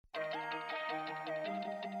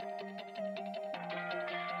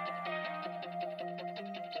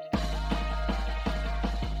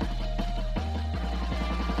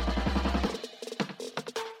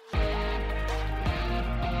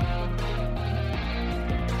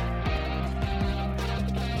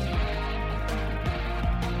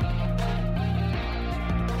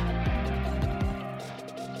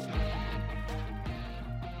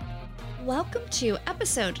Welcome to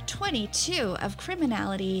episode 22 of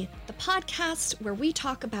Criminality, the podcast where we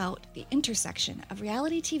talk about the intersection of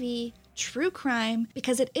reality TV, true crime,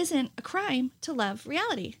 because it isn't a crime to love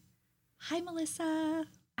reality. Hi, Melissa.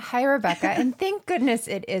 Hi, Rebecca. And thank goodness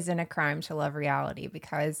it isn't a crime to love reality,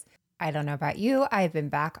 because I don't know about you, I've been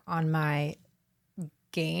back on my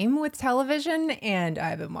game with television and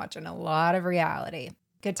I've been watching a lot of reality.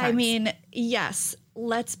 Good times. I mean, yes,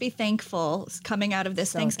 let's be thankful coming out of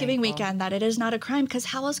this Thanksgiving weekend that it is not a crime, because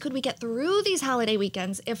how else could we get through these holiday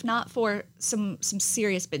weekends if not for some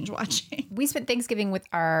serious binge watching? We spent Thanksgiving with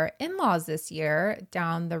our in-laws this year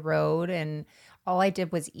down the road, and all I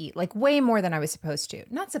did was eat, like way more than I was supposed to.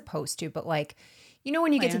 Not supposed to, but like, you know,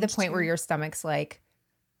 when you get to the point where your stomach's like,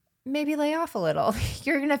 maybe lay off a little.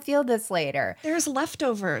 You're going to feel this later. There's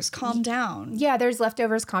leftovers. Calm down. Yeah, there's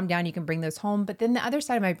leftovers. Calm down. You can bring those home. But then the other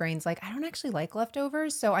side of my brain's like, I don't actually like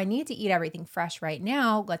leftovers, so I need to eat everything fresh right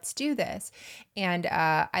now. Let's do this. And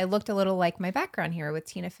I looked a little like my background here with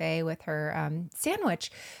Tina Fey with her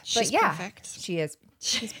sandwich. She's but yeah, perfect. She is.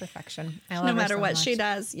 She's perfection. I love no her matter so what much. she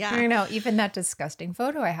does. Yeah. I know. Even that disgusting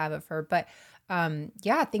photo I have of her. But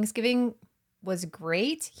yeah, Thanksgiving was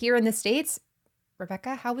great here in the States.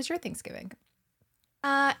 Rebecca, how was your Thanksgiving?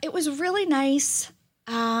 It was really nice.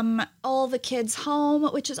 All the kids home,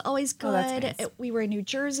 which is always good. Oh, that's nice. We were in New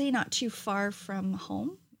Jersey, not too far from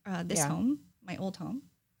home. Home, my old home.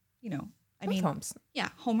 You know, Both homes. Yeah,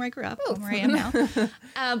 home where I grew up, home where I am now.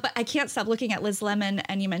 But I can't stop looking at Liz Lemon,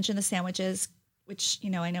 and you mentioned the sandwiches, which,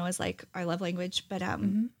 you know, I know is like our love language. But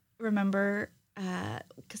remember,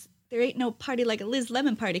 because there ain't no party like a Liz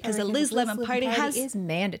Lemon party, because a Liz Lemon party is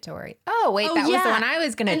mandatory. Oh, wait, that was the one I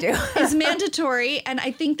was going to do. It's mandatory. And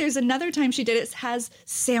I think there's another time she did it, has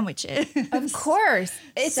sandwiches. Of course.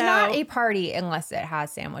 It's not a party unless it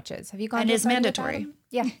has sandwiches. Have you gone to a it's party mandatory. without them?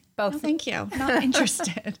 Yeah, both. No, thank you. Not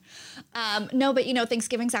interested. No, but you know,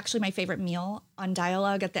 Thanksgiving's actually my favorite meal. On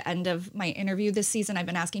Dialogue at the end of my interview this season, I've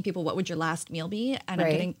been asking people, what would your last meal be? And I'm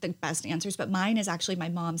getting the best answers. But mine is actually my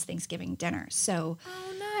mom's Thanksgiving dinner. So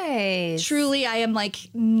nice. Truly, I am like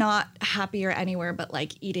not happier anywhere but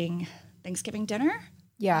like eating Thanksgiving dinner.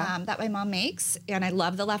 Yeah. That my mom makes. And I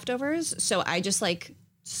love the leftovers. So I just like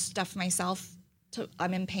stuff myself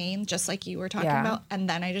I'm in pain, just like you were talking about. And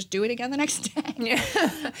then I just do it again the next day.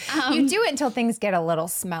 You do it until things get a little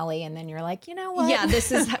smelly, and then you're like, you know what? Yeah, this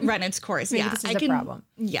has run its course. Maybe this is a problem.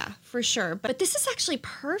 Yeah, for sure. But this is actually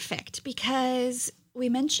perfect because we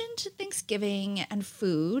mentioned Thanksgiving and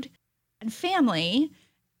food and family,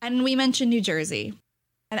 and we mentioned New Jersey.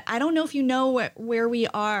 And I don't know if you know where we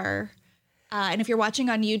are. And if you're watching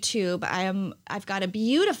on YouTube, I've got a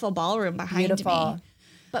beautiful ballroom behind me.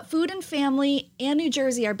 But food and family and New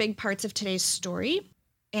Jersey are big parts of today's story.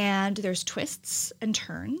 And there's twists and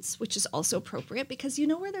turns, which is also appropriate because you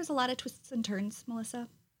know where there's a lot of twists and turns, Melissa?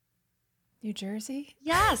 New Jersey?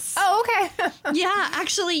 Yes. Oh, okay. Yeah,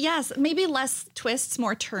 actually, yes. Maybe less twists,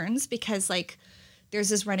 more turns, because like there's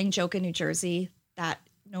this running joke in New Jersey that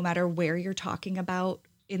no matter where you're talking about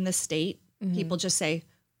in the state, people just say,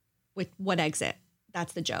 with what exit?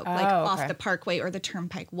 That's the joke. Off the Parkway or the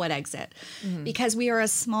Turnpike, what exit? Because we are a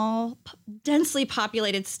small, densely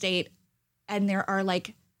populated state, and there are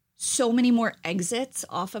like so many more exits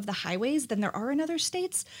off of the highways than there are in other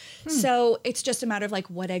states. So it's just a matter of like,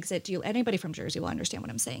 what exit do you, anybody from Jersey will understand what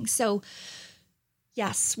I'm saying. So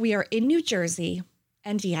yes, we are in New Jersey,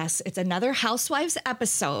 and yes, it's another Housewives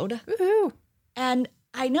episode. Woohoo. And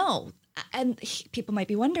I know, and people might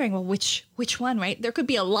be wondering, well, which one, right? There could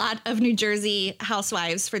be a lot of New Jersey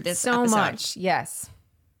housewives for this episode. So much, yes.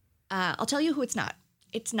 I'll tell you who it's not.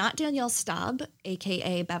 It's not Danielle Staub,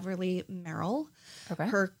 a.k.a. Beverly Merrill. Okay.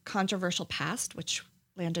 Her controversial past, which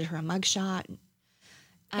landed her a mugshot.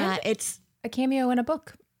 It's a cameo in a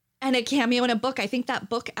book. And a cameo in a book. I think that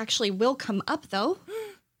book actually will come up, though.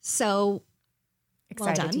 So,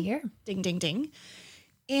 excited well done. To hear. Ding, ding, ding.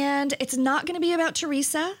 And it's not going to be about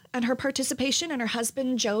Teresa and her participation in her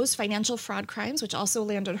husband Joe's financial fraud crimes, which also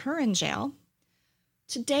landed her in jail.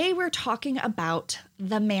 Today, we're talking about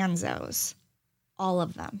the Manzos. All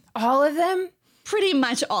of them. All of them? Pretty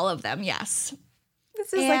much all of them, yes.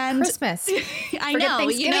 This is like Christmas. I know.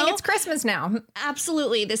 Thanksgiving, you know, it's Christmas now.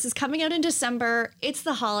 Absolutely. This is coming out in December. It's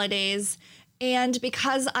the holidays. And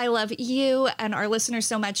because I love you and our listeners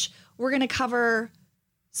so much, we're going to cover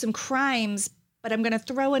some crimes, but I'm going to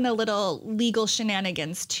throw in a little legal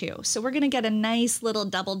shenanigans too. So we're going to get a nice little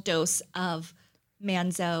double dose of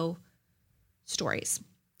Manzo stories.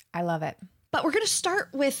 I love it. But we're going to start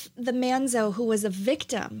with the Manzo who was a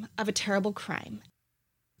victim of a terrible crime.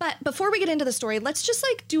 But before we get into the story, let's just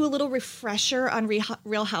like do a little refresher on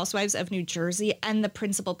Real Housewives of New Jersey and the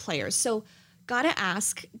principal players. So gotta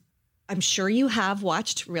ask, I'm sure you have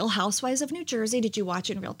watched Real Housewives of New Jersey. Did you watch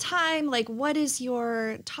it in real time? Like, what is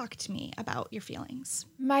talk to me about your feelings?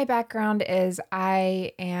 My background is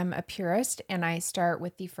I am a purist and I start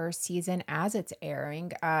with the first season as it's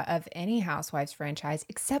airing of any Housewives franchise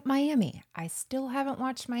except Miami. I still haven't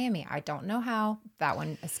watched Miami. I don't know how. That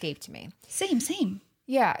one escaped me. Same.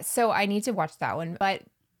 Yeah, so I need to watch that one. But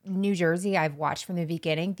New Jersey, I've watched from the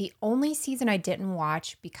beginning. The only season I didn't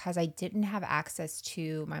watch because I didn't have access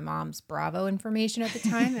to my mom's Bravo information at the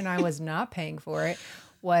time, and I was not paying for it,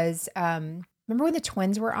 was remember when the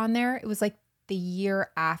twins were on there? It was like the year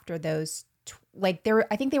after those. I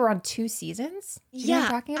think they were on 2 seasons. You know what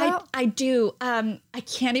I'm talking about? I do. I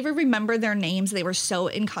can't even remember their names. They were so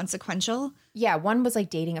inconsequential. Yeah, one was like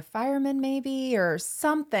dating a fireman, maybe, or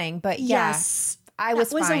something. But yes. I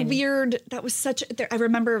was fine. That was such, I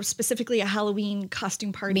remember specifically a Halloween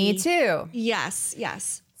costume party. Me too. Yes.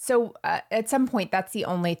 So at some point, that's the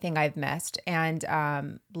only thing I've missed. And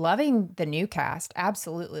loving the new cast.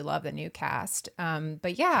 Absolutely love the new cast.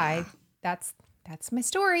 But yeah, that's my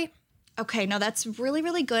story. Okay, no, that's really,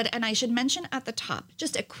 really good. And I should mention at the top,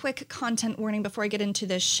 just a quick content warning before I get into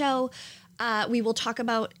this show. We will talk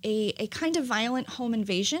about a kind of violent home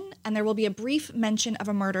invasion, and there will be a brief mention of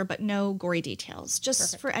a murder, but no gory details. Just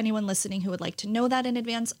Perfect. For anyone listening who would like to know that in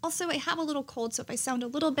advance. Also, I have a little cold, so if I sound a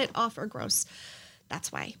little bit off or gross,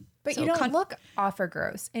 that's why. But you don't look off or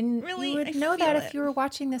gross. And really, you would know that if you were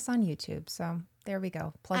watching this on YouTube. So there we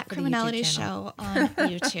go. Plug at for Criminality the YouTube channel. Show on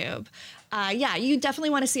YouTube. Yeah, you definitely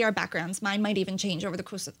want to see our backgrounds. Mine might even change over the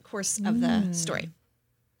course of the story.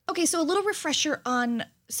 Okay, so a little refresher on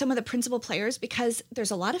some of the principal players, because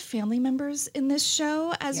there's a lot of family members in this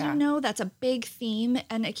show. As you know, that's a big theme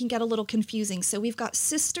and it can get a little confusing. So we've got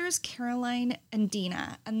sisters, Caroline and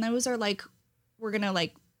Dina, and those are we're going to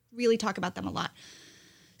really talk about them a lot.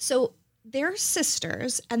 So they're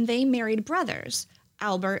sisters and they married brothers,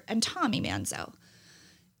 Albert and Tommy Manzo.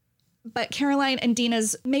 But Caroline and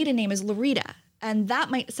Dina's maiden name is Larita. And that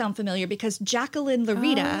might sound familiar because Jacqueline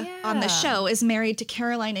Larita on the show is married to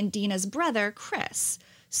Caroline and Dina's brother, Chris.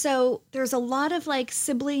 So there's a lot of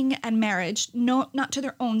sibling and marriage, not to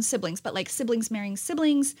their own siblings, but siblings marrying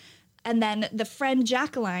siblings. And then the friend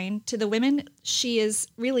Jacqueline to the women, she is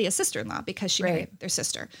really a sister-in-law because she married their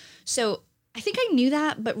sister. So I think I knew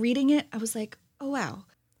that, but reading it, I was like, oh, wow.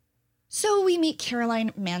 So we meet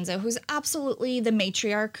Caroline Manzo, who's absolutely the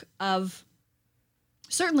matriarch of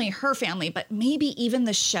certainly her family, but maybe even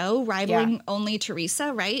the show, rivaling only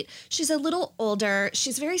Teresa, right? She's a little older.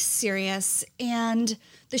 She's very serious. And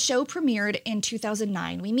the show premiered in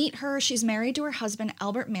 2009. We meet her. She's married to her husband,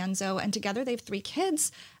 Albert Manzo, and together they have 3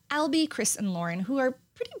 kids, Albie, Chris, and Lauren, who are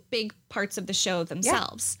pretty big parts of the show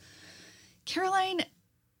themselves. Yeah. Caroline,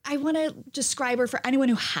 I want to describe her for anyone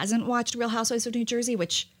who hasn't watched Real Housewives of New Jersey,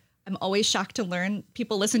 which I'm always shocked to learn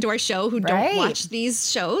people listen to our show who don't watch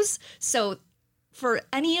these shows. So for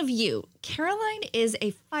any of you, Caroline is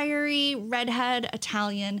a fiery redhead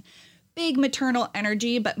Italian, big maternal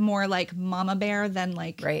energy, but more like mama bear than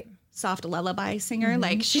soft lullaby singer.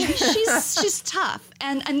 Mm-hmm. She's tough.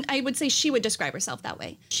 And I would say she would describe herself that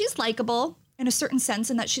way. She's likable in a certain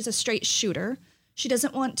sense in that she's a straight shooter. She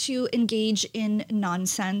doesn't want to engage in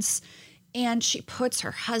nonsense. And she puts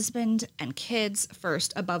her husband and kids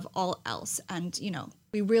first above all else. And,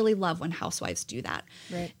 we really love when housewives do that.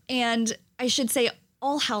 Right. And I should say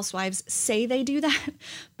all housewives say they do that,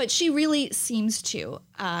 but she really seems to.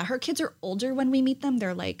 Her kids are older when we meet them.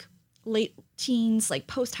 They're late teens,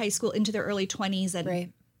 post-high school into their early 20s.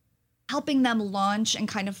 And helping them launch and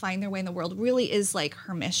kind of find their way in the world really is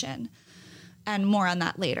her mission. And more on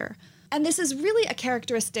that later. And this is really a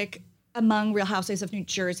characteristic among Real Housewives of New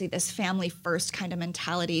Jersey, this family first kind of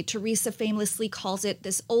mentality. Teresa famously calls it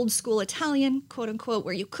this old school Italian, quote unquote,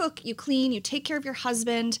 where you cook, you clean, you take care of your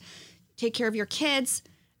husband, take care of your kids,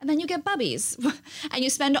 and then you get bubbies. And you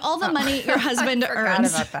spend all the money your husband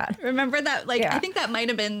earns. About that. Remember that? I think that might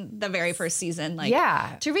have been the very first season.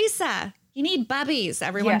 Teresa, you need bubbies,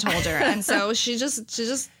 everyone told her. And so she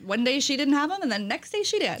just, one day she didn't have them, and then next day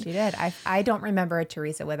she did. She did. I don't remember a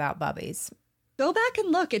Teresa without bubbies. Go back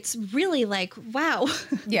and look. It's really wow.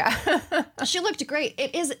 Yeah. She looked great.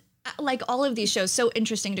 It is, like all of these shows, so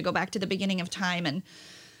interesting to go back to the beginning of time and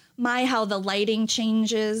how the lighting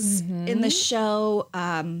changes in the show.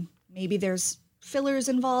 Maybe there's fillers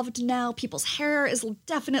involved now. People's hair is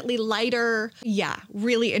definitely lighter. Yeah,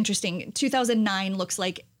 really interesting. 2009 looks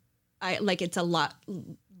like it's a lot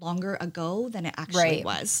longer ago than it actually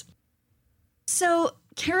was. So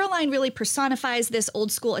Caroline really personifies this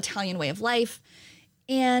old school Italian way of life.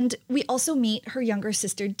 And we also meet her younger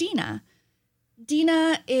sister, Dina.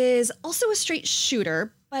 Dina is also a straight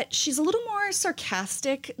shooter, but she's a little more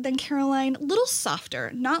sarcastic than Caroline, a little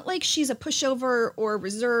softer. Not like she's a pushover or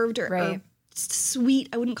reserved or sweet.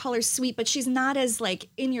 I wouldn't call her sweet, but she's not as like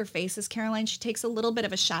in your face as Caroline. She takes a little bit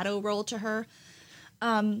of a shadow role to her.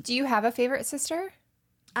 Do you have a favorite sister?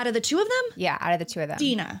 Out of the two of them? Yeah, out of the two of them.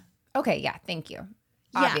 Dina. Okay, yeah, thank you.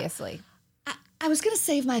 Yeah. Obviously. I was going to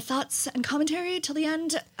save my thoughts and commentary till the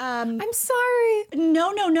end. I'm sorry.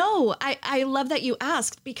 No. I love that you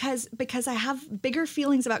asked because I have bigger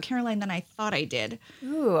feelings about Caroline than I thought I did.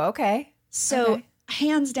 Ooh, okay. So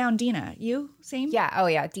hands down, Dina. You? Same? Yeah. Oh,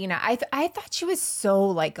 yeah. Dina. I thought she was so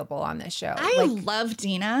likable on this show. I love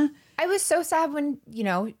Dina. I was so sad when,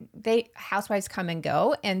 housewives come and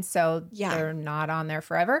go. And so they're not on there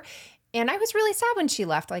forever. And I was really sad when she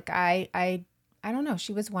left. Like, I don't know.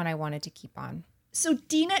 She was one I wanted to keep on. So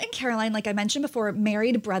Dina and Caroline, like I mentioned before,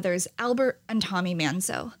 married brothers Albert and Tommy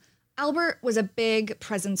Manzo. Albert was a big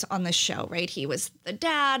presence on the show, right? He was the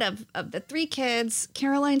dad of the three kids,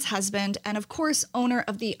 Caroline's husband, and of course, owner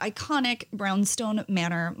of the iconic Brownstone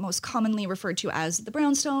Manor, most commonly referred to as the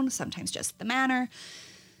Brownstone, sometimes just the Manor.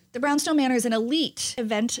 The Brownstone Manor is an elite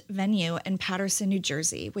event venue in Paterson, New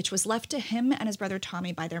Jersey, which was left to him and his brother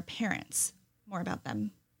Tommy by their parents. More about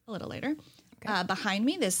them a little later. Okay. Behind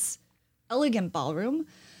me, this elegant ballroom,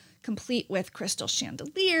 complete with crystal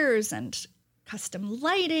chandeliers and custom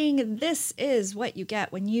lighting. This is what you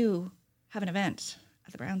get when you have an event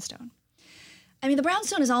at the Brownstone. I mean, the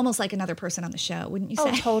Brownstone is almost like another person on the show, wouldn't you say?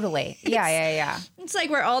 Oh, totally. Yeah. It's like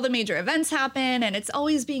where all the major events happen, and it's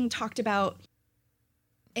always being talked about.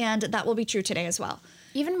 And that will be true today as well.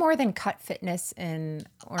 Even more than Cut Fitness in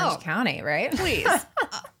Orange County, right? Please.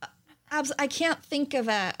 I can't think of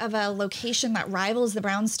a location that rivals the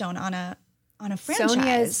Brownstone on a franchise.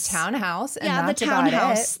 Sonia's townhouse, and the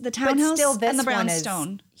townhouse, but still, this and the Brownstone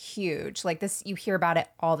one is huge. Like this, you hear about it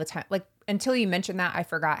all the time. Like until you mentioned that, I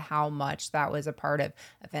forgot how much that was a part of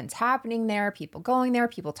events happening there, people going there,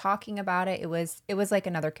 people talking about it. It was like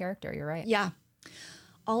another character. You're right. Yeah,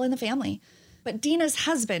 all in the family. But Dina's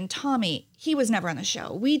husband, Tommy, he was never on the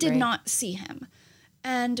show. We did not see him,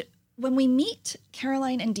 and when we meet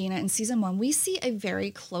Caroline and Dina in season 1, we see a very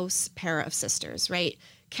close pair of sisters, right?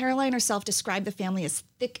 Caroline herself described the family as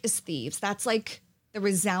thick as thieves. That's like the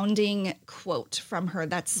resounding quote from her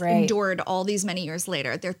that's endured all these many years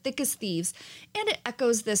later. They're thick as thieves. And it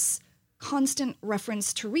echoes this constant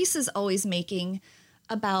reference Teresa's always making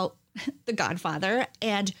about The Godfather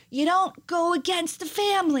and you don't go against the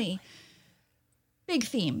family. Big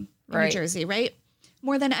theme in New Jersey, right?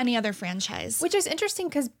 More than any other franchise. Which is interesting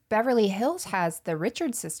because Beverly Hills has the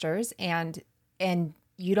Richard sisters and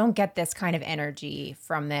you don't get this kind of energy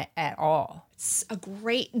from it at all. It's a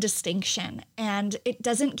great distinction. And it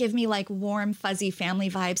doesn't give me like warm, fuzzy family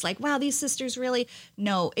vibes like, wow, these sisters really.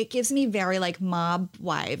 No, it gives me very like mob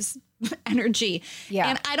wives energy. Yeah.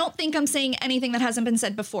 And I don't think I'm saying anything that hasn't been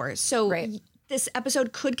said before. So this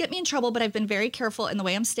episode could get me in trouble, but I've been very careful in the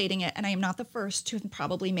way I'm stating it, and I am not the first to have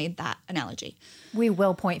probably made that analogy. We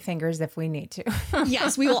will point fingers if we need to.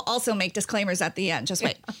 Yes, we will also make disclaimers at the end. Just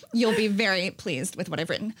wait. You'll be very pleased with what I've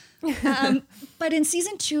written. But in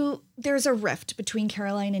season 2, there's a rift between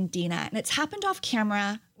Caroline and Dina, and it's happened off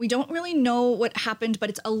camera. We don't really know what happened, but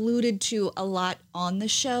it's alluded to a lot on the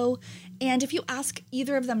show. And if you ask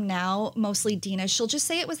either of them now, mostly Dina, she'll just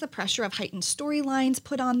say it was the pressure of heightened storylines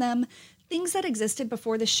put on them. Things that existed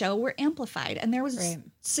before the show were amplified, and there was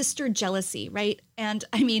sister jealousy, right? And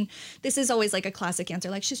I mean, this is always like a classic answer,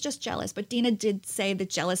 like she's just jealous. But Dina did say the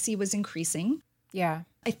jealousy was increasing. Yeah.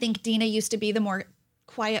 I think Dina used to be the more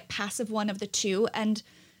quiet, passive one of the two, and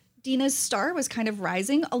Dina's star was kind of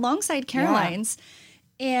rising alongside Caroline's,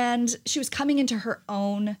 and she was coming into her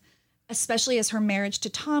own, especially as her marriage to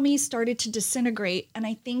Tommy started to disintegrate. And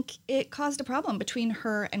I think it caused a problem between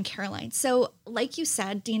her and Caroline. So like you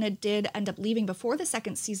said, Dina did end up leaving before the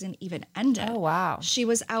second season even ended. Oh, wow. She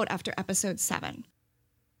was out after episode 7.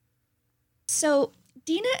 So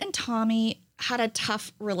Dina and Tommy had a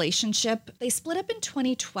tough relationship. They split up in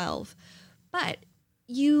 2012, but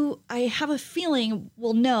I have a feeling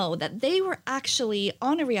will know that they were actually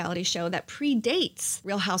on a reality show that predates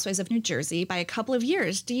Real Housewives of New Jersey by a couple of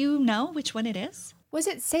years. Do you know which one it is? Was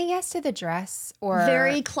it Say Yes to the Dress or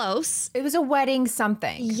very close? It was a wedding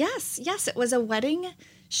something. Yes, it was a wedding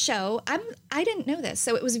show. I didn't know this.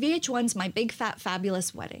 So it was VH1's My Big Fat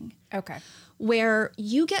Fabulous Wedding. Okay. Where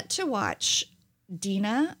you get to watch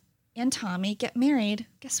Dina and Tommy get married.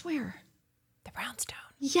 Guess where? The Brownstone.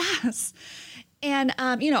 Yes. And,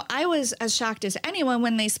 I was as shocked as anyone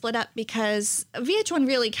when they split up because VH1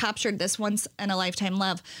 really captured this once in a lifetime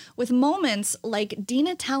love with moments like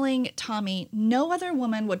Dina telling Tommy no other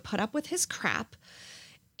woman would put up with his crap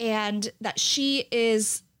and that she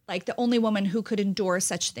is like the only woman who could endure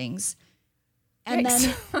such things. And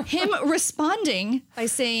then him responding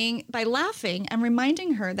by laughing and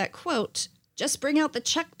reminding her that, quote, just bring out the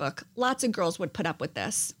checkbook. Lots of girls would put up with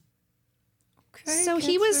this. Okay, so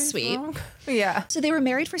he was sweet. Yeah. So they were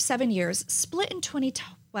married for 7 years, split in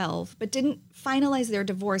 2012, but didn't finalize their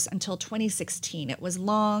divorce until 2016. It was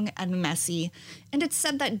long and messy. And it's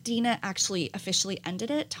said that Dina actually officially ended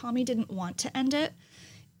it. Tommy didn't want to end it.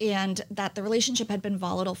 And that the relationship had been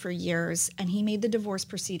volatile for years. And he made the divorce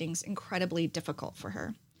proceedings incredibly difficult for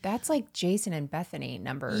her. That's like Jason and Bethany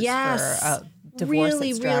numbers yes, for a divorce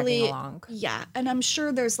that's dragging along. Yeah. And I'm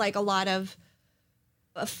sure there's like a lot of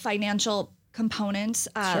financial components.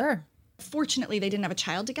 Sure. Fortunately, they didn't have a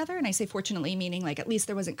child together. And I say fortunately, meaning like at least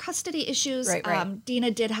there wasn't custody issues. Right. Dina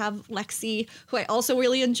did have Lexi, who I also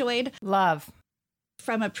really enjoyed. Love.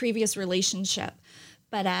 From a previous relationship.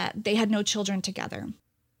 But they had no children together.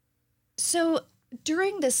 So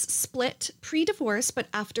during this split, pre-divorce, but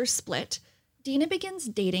after split, Dina begins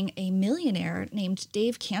dating a millionaire named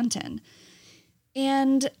Dave Canton.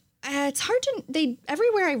 And it's hard to,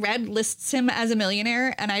 everywhere I read lists him as a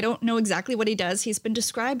millionaire, and I don't know exactly what he does. He's been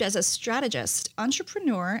described as a strategist,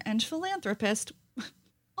 entrepreneur, and philanthropist,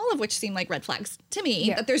 all of which seem like red flags to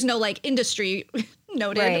me, that there's no like industry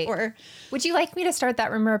noted or. Would you like me to start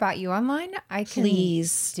that rumor about you online? I can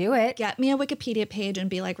please do it. Get me a Wikipedia page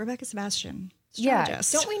and be like, Rebecca Sebastian,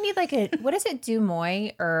 strategist. Yeah. Don't we need like a, what is it,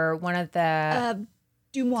 Dumois or one of the.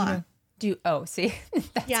 Dumois. See,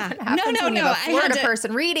 that's yeah. what happens when you have a Florida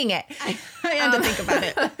person reading it. I had to think about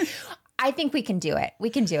it. I think we can do it.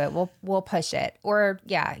 We can do it. We'll push it. Or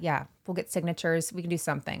we'll get signatures. We can do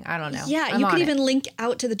something. I don't know. Yeah, you could even link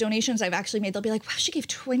out to the donations I've actually made. They'll be like, wow, she gave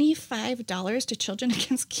 $25 to Children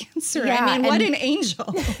Against Cancer. Yeah, I mean, what an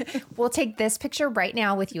angel. We'll take this picture right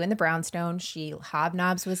now with you in the brownstone. She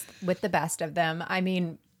hobnobs with the best of them. I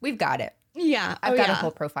mean, we've got it. Yeah. I've got a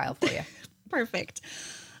whole profile for you. Perfect.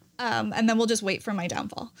 And then we'll just wait for my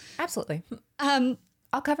downfall. Absolutely.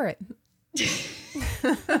 I'll cover it.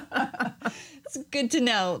 It's good to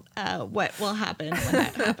know what will happen when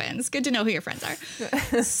that happens. Good to know who your friends are.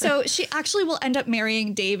 So she actually will end up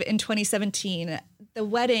marrying Dave in 2017.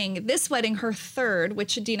 This wedding, her third,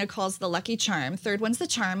 which Dina calls the lucky charm, third one's the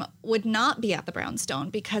charm, would not be at the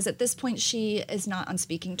brownstone because at this point she is not on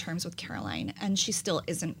speaking terms with Caroline, and she still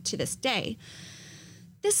isn't to this day.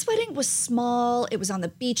 This wedding was small. It was on the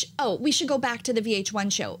beach. Oh, we should go back to the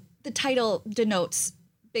VH1 show. The title denotes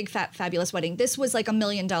Big Fat Fabulous Wedding. This was like $1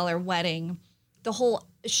 million wedding. The whole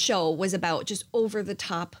show was about just over the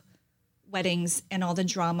top weddings and all the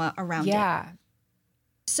drama around it. Yeah.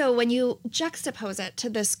 So when you juxtapose it to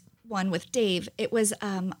this one with Dave, it was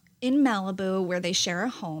in Malibu where they share a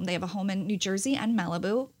home. They have a home in New Jersey and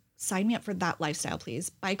Malibu. Sign me up for that lifestyle,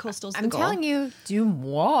 please. Bi-coastal's the goal. I'm telling you,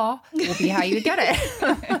 Dumois will be how you get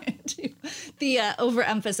it. The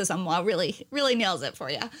overemphasis on moi really, really nails it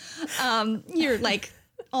for you. You're like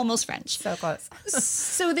almost French. So close.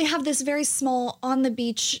 So they have this very small on the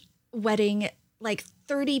beach wedding, like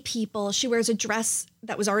 30 people. She wears a dress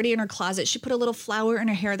that was already in her closet. She put a little flower in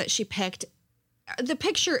her hair that she picked. The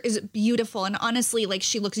picture is beautiful. And honestly, like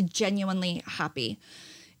she looks genuinely happy.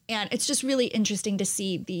 And it's just really interesting to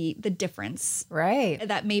see the difference. Right.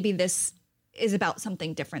 That maybe this is about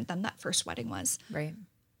something different than that first wedding was. Right.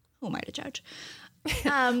 Who am I to judge?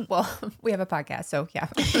 Well, we have a podcast, so yeah,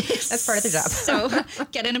 that's part of the job. So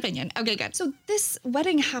get an opinion. Okay, good. So this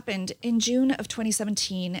wedding happened in June of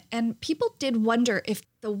 2017, and people did wonder if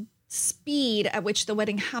the speed at which the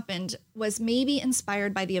wedding happened was maybe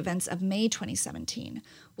inspired by the events of May 2017,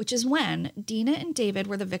 which is when Dina and David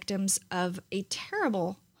were the victims of a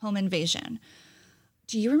terrible home invasion.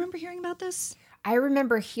 Do you remember hearing about this? I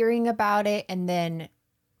remember hearing about it and then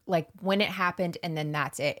like when it happened and then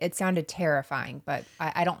that's it. It sounded terrifying, but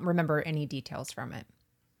I don't remember any details from it.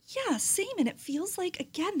 Yeah, same. And it feels like,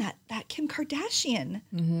 again, that Kim Kardashian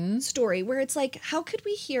story where it's like, how could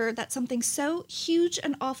we hear that something so huge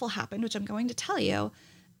and awful happened, which I'm going to tell you,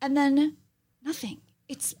 and then nothing?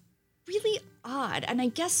 It's really odd. And I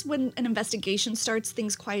guess when an investigation starts,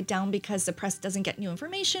 things quiet down because the press doesn't get new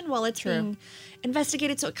information while it's being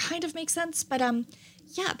investigated. So it kind of makes sense. But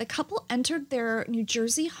yeah, the couple entered their New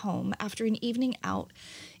Jersey home after an evening out,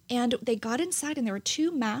 and they got inside and there were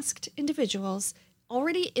two masked individuals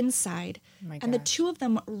already inside. Oh and the two of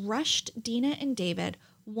them rushed Dina and David.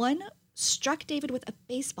 One struck David with a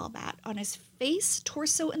baseball bat on his face,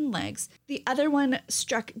 torso, and legs. The other one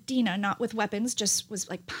struck Dina, not with weapons, just was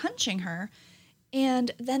like punching her.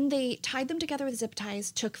 And then they tied them together with zip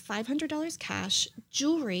ties, took $500 cash,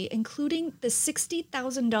 jewelry, including the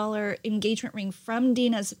 $60,000 engagement ring from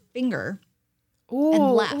Dina's finger,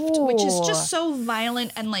 and left, which is just so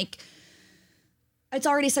violent and like, it's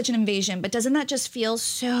already such an invasion, but doesn't that just feel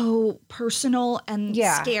so personal and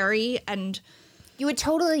scary? And you would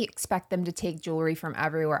totally expect them to take jewelry from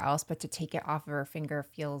everywhere else, but to take it off of her finger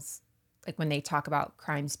feels like, when they talk about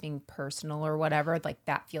crimes being personal or whatever, like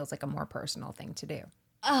that feels like a more personal thing to do.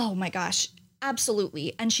 Oh my gosh,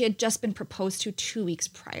 absolutely. And she had just been proposed to 2 weeks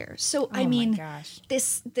prior. So, I mean,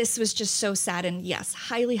 this was just so sad and yes,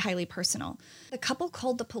 highly, highly personal. The couple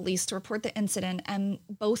called the police to report the incident and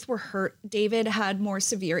both were hurt. David had more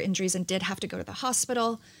severe injuries and did have to go to the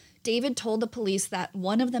hospital. David told the police that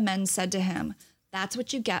one of the men said to him, "That's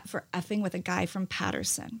what you get for effing with a guy from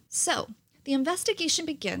Patterson." So the investigation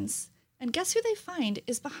begins. And guess who they find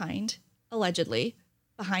is allegedly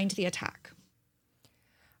behind the attack?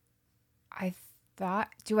 I thought,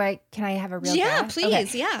 can I have a real guess? Please,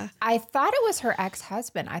 okay. Yeah. I thought it was her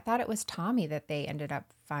ex-husband. I thought it was Tommy that they ended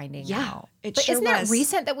up finding out. But sure isn't it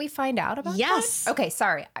recent that we find out about Yes. that? Okay,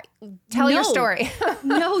 sorry. Tell your story.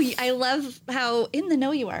 No, I love how in the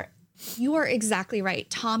know you are. You are exactly right.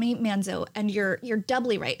 Tommy Manzo, and you're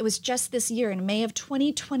doubly right. It was just this year in May of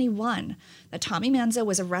 2021 that Tommy Manzo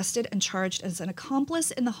was arrested and charged as an accomplice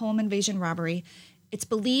in the home invasion robbery. It's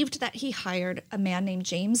believed that he hired a man named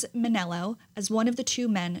James Manello as one of the two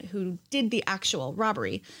men who did the actual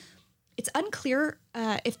robbery. It's unclear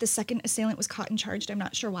if the second assailant was caught and charged. I'm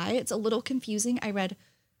not sure why. It's a little confusing. I read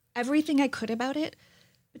everything I could about it.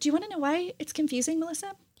 But do you want to know why it's confusing,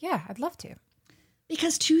 Melissa? Yeah, I'd love to.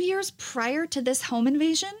 Because 2 years prior to this home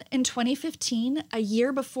invasion, in 2015, a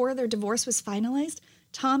year before their divorce was finalized,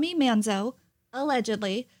 Tommy Manzo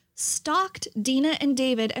allegedly stalked Dina and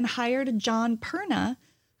David and hired John Perna,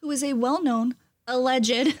 who is a well-known,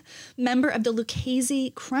 alleged member of the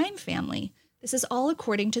Lucchese crime family. This is all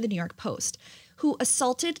according to the New York Post, who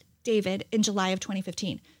assaulted David in July of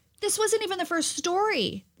 2015. This wasn't even the first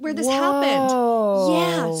story where this happened.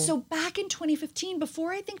 Yeah, so back in 2015,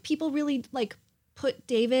 before I think people really put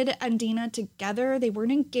David and Dina together. They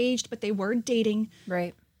weren't engaged, but they were dating.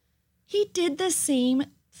 Right. He did the same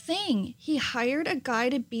thing. He hired a guy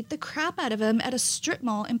to beat the crap out of him at a strip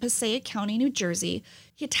mall in Passaic County, New Jersey.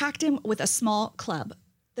 He attacked him with a small club.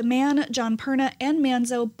 The man, John Perna, and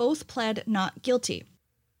Manzo both pled not guilty.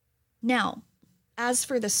 Now, as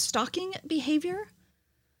for the stalking behavior,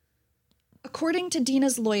 according to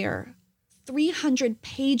Dina's lawyer, 300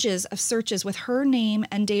 pages of searches with her name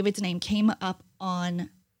and David's name came up on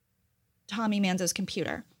Tommy Manzo's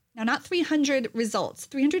computer. Now, not 300 results,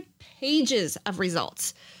 300 pages of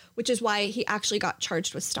results, which is why he actually got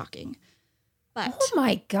charged with stalking. But oh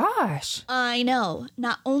my gosh. I know.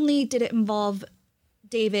 Not only did it involve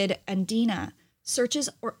David and Dina, searches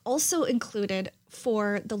were also included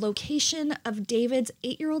for the location of David's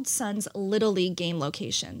 8-year-old son's Little League game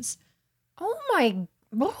locations. Oh my,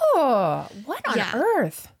 what on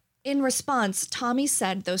earth? In response, Tommy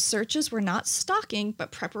said those searches were not stalking,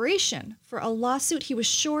 but preparation for a lawsuit he was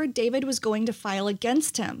sure David was going to file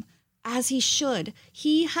against him, as he should.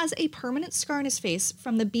 He has a permanent scar on his face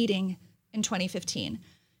from the beating in 2015.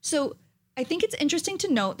 So I think it's interesting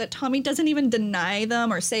to note that Tommy doesn't even deny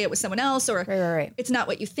them or say it was someone else or right. It's not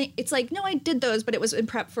what you think. It's like, no, I did those, but it was in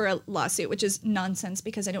prep for a lawsuit, which is nonsense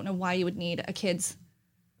because I don't know why you would need a kid's.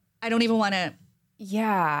 I don't even want to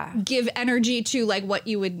give energy to what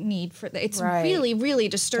you would need for that. It's really, really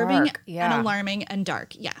disturbing and alarming and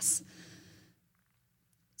dark. Yes.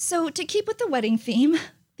 So to keep with the wedding theme,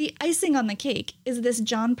 the icing on the cake is this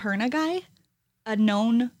John Perna guy, a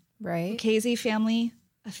known Lucchese family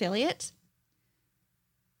affiliate.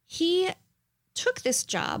 He took this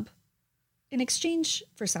job in exchange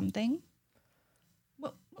for something.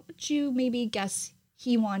 What would you maybe guess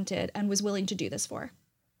he wanted and was willing to do this for?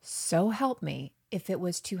 So help me if it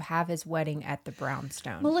was to have his wedding at the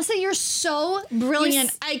Brownstone. Melissa, you're so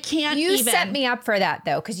brilliant. I can't even. You set me up for that,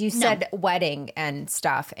 though, because you said wedding and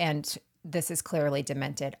stuff, and this is clearly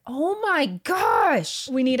demented. Oh, my gosh.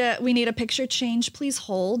 We need a picture change. Please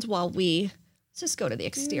hold while let's just go to the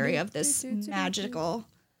exterior of this magical.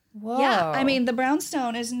 Whoa. Yeah, I mean, the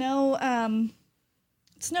Brownstone is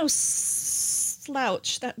it's no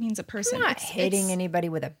slouch. That means a person. I'm not hitting anybody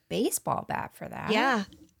with a baseball bat for that. Yeah.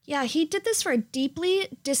 Yeah, he did this for a deeply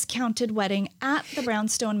discounted wedding at the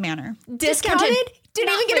Brownstone Manor. Discounted?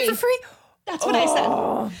 Didn't even get it for free? That's what I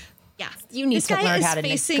said. Yeah. You need to learn how to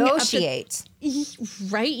negotiate.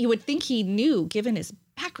 Right? You would think he knew, given his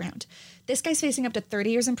background. This guy's facing up to 30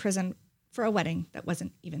 years in prison for a wedding that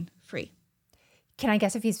wasn't even free. Can I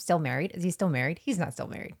guess if he's still married? Is he still married? He's not still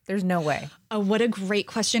married. There's no way. Oh, what a great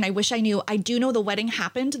question. I wish I knew. I do know the wedding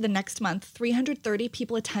happened the next month. 330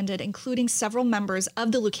 people attended, including several members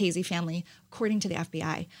of the Lucchese family, according to the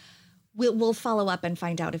FBI. We'll follow up and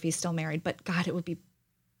find out if he's still married. But God, it would be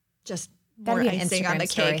just more icing on the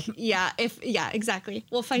cake. Yeah, exactly.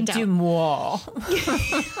 We'll find out. Dumois.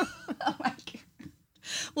 Oh my God.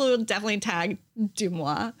 We'll definitely tag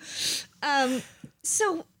Dumois.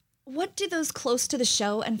 So what do those close to the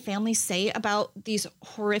show and family say about these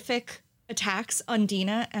horrific attacks on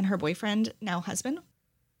Dina and her boyfriend, now husband?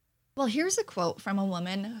 Well, here's a quote from a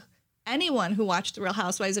woman anyone who watched The Real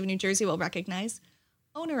Housewives of New Jersey will recognize.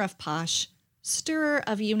 Owner of Posh, stirrer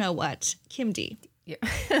of you-know-what, Kim D. Yeah.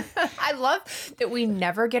 I love that we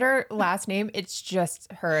never get her last name. It's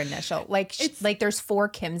just her initial. Like there's 4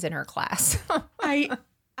 Kims in her class.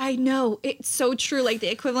 I know. It's so true. Like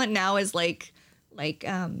the equivalent now is like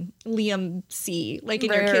Liam C, like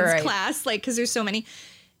in your kids' class, like because there's so many.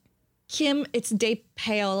 Kim, it's De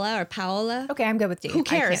Paola or Paola. Okay, I'm good with D. Who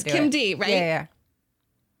cares? Kim D, right? Yeah.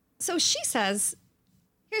 So she says,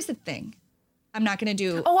 here's the thing. I'm not going to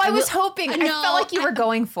do. Oh, I was hoping. I felt like you were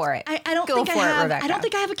going for it. I don't think I have. Rebecca. I don't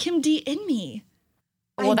think I have a Kim D in me.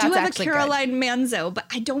 Well, I do have a Caroline Manzo, but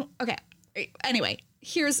I don't. Okay. Anyway,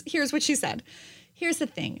 here's what she said. Here's the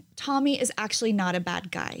thing. Tommy is actually not a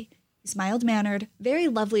bad guy. He's mild-mannered, very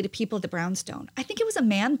lovely to people at the brownstone. I think it was a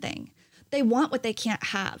man thing. They want what they can't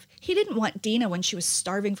have. He didn't want Dina when she was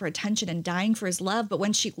starving for attention and dying for his love, but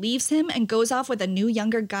when she leaves him and goes off with a new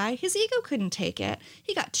younger guy, his ego couldn't take it.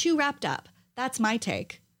 He got too wrapped up. That's my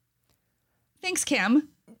take. Thanks, Kim.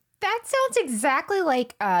 That sounds exactly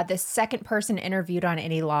like the second person interviewed on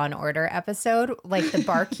any Law and Order episode, like the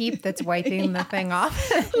barkeep that's wiping the thing off.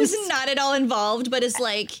 Who's not at all involved, but is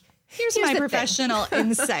like, here's my professional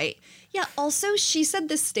insight. Yeah, also, she said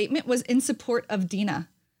this statement was in support of Dina.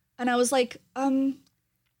 And I was like,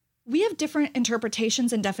 we have different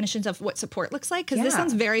interpretations and definitions of what support looks like, because this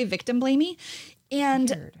sounds very victim blamey. And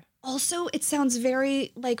weird. Also, it sounds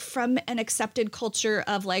very like from an accepted culture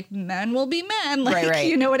of like men will be men. Like, right.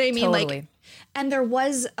 You know what I mean? Totally. Like, and there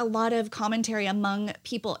was a lot of commentary among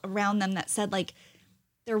people around them that said like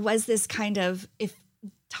there was this kind of if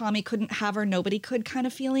Tommy couldn't have her, nobody could kind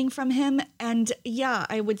of feeling from him. And yeah,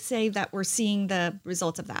 I would say that we're seeing the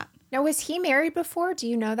results of that. Now, was he married before? Do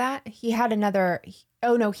you know that? He had another.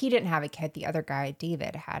 Oh, no, he didn't have a kid. The other guy,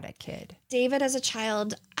 David, had a kid. David as a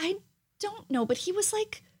child, I don't know, but he was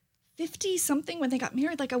like 50 something when they got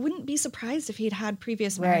married. Like I wouldn't be surprised if he'd had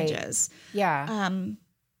previous marriages. Yeah.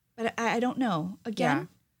 But I don't know. Again,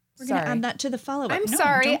 we're going to add that to the follow-up. I'm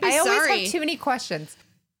sorry. I always have too many questions.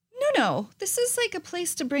 No. This is like a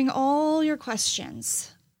place to bring all your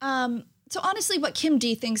questions. So honestly, what Kim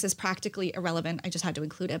D thinks is practically irrelevant. I just had to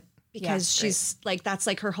include it because she's like, that's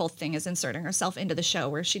like her whole thing is inserting herself into the show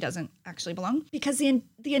where she doesn't actually belong. Because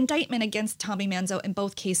the indictment against Tommy Manzo in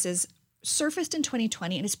both cases surfaced in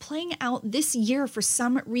 2020 and is playing out this year. For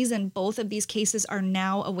some reason, both of these cases are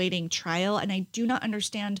now awaiting trial. And I do not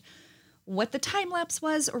understand what the time lapse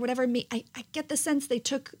was or whatever. I get the sense they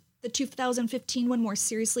took the 2015 one more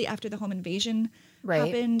seriously after the home invasion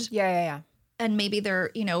happened. Yeah. And maybe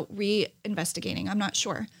they're, re-investigating. I'm not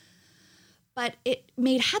sure. But it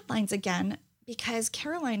made headlines again because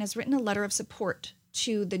Caroline has written a letter of support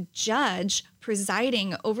to the judge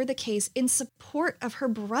presiding over the case in support of her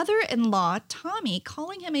brother-in-law, Tommy,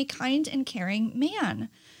 calling him a kind and caring man.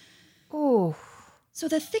 Oh. So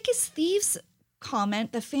the thickest thieves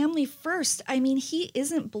comment, the family first, I mean, he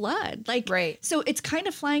isn't blood. Right. So it's kind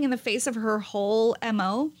of flying in the face of her whole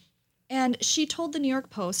MO. And she told the New York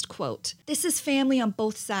Post, quote, "This is family on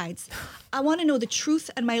both sides. I want to know the truth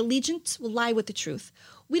and my allegiance will lie with the truth.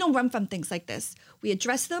 We don't run from things like this. We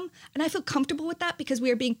address them, and I feel comfortable with that because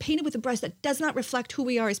we are being painted with a brush that does not reflect who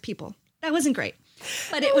we are as people." That wasn't great.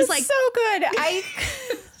 But it was like so good. I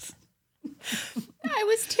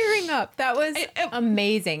was tearing up. That was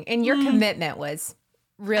amazing. And your commitment was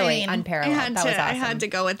really unparalleled. That was awesome. I had to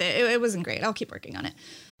go with it. It wasn't great. I'll keep working on it.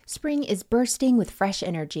 Spring is bursting with fresh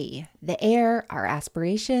energy. The air, our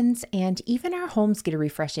aspirations, and even our homes get a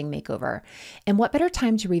refreshing makeover. And what better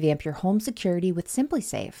time to revamp your home security with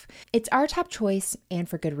SimpliSafe? It's our top choice, and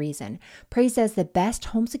for good reason. Praised as the best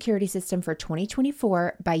home security system for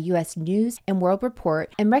 2024 by U.S. News and World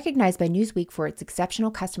Report, and recognized by Newsweek for its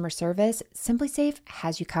exceptional customer service, SimpliSafe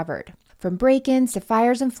has you covered. From break-ins to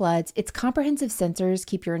fires and floods, its comprehensive sensors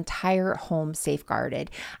keep your entire home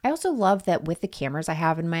safeguarded. I also love that with the cameras I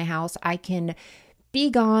have in my house, I can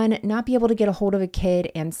be gone, not be able to get a hold of a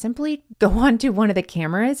kid, and simply go onto one of the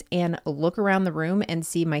cameras and look around the room and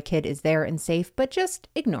see my kid is there and safe, but just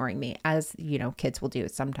ignoring me, as you know, kids will do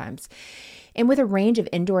sometimes. And with a range of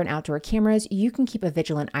indoor and outdoor cameras, you can keep a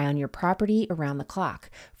vigilant eye on your property around the clock.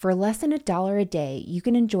 For less than $1 a day, you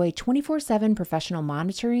can enjoy 24/7 professional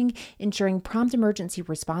monitoring, ensuring prompt emergency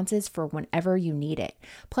responses for whenever you need it.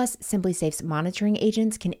 Plus, SimpliSafe's monitoring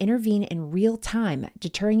agents can intervene in real time,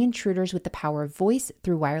 deterring intruders with the power of voice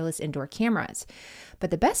through wireless indoor cameras.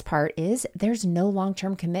 But the best part is there's no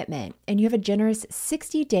long-term commitment, and you have a generous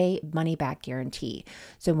 60-day money-back guarantee.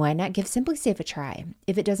 So why not give SimpliSafe a try?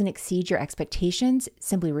 If it doesn't exceed your expectations,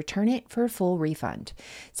 simply return it for a full refund.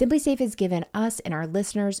 SimpliSafe has given us and our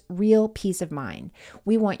listeners real peace of mind.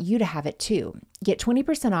 We want you to have it too. Get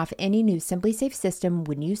 20% off any new SimpliSafe system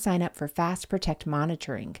when you sign up for Fast Protect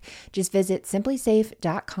monitoring. Just visit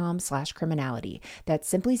simplysafe.com/criminality.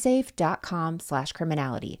 That's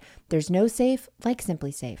simplysafe.com/criminality. There's no safe like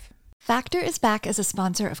SimpliSafe. Factor is back as a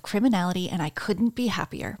sponsor of Criminality, and I couldn't be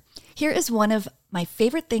happier. Here is one of my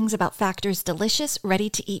favorite things about Factor's delicious,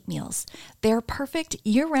 ready-to-eat meals. They're perfect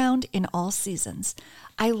year-round in all seasons.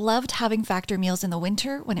 I loved having Factor meals in the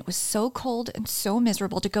winter when it was so cold and so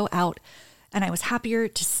miserable to go out, and I was happier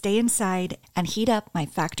to stay inside and heat up my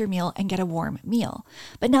Factor meal and get a warm meal.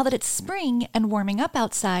 But now that it's spring and warming up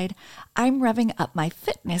outside, I'm revving up my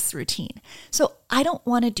fitness routine. So I don't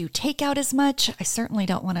want to do takeout as much. I certainly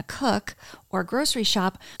don't want to cook or grocery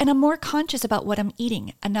shop, and I'm more conscious about what I'm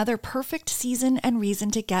eating. Another perfect season and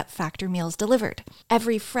reason to get Factor meals delivered.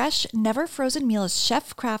 Every fresh, never frozen meal is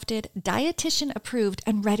chef-crafted, dietitian approved,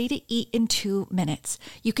 and ready to eat in 2 minutes.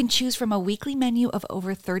 You can choose from a weekly menu of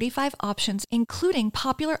over 35 options, including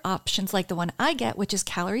popular options like the one I get, which is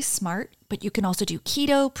Calorie Smart, but you can also do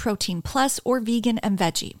keto, protein plus, or vegan and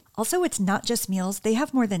veggie. Also, it's not just meals. They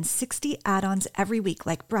have more than 60 add-ons every week,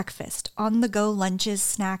 like breakfast, on-the-go lunches,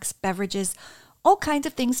 snacks, beverages, all kinds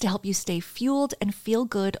of things to help you stay fueled and feel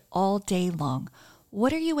good all day long.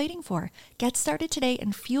 What are you waiting for? Get started today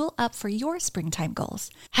and fuel up for your springtime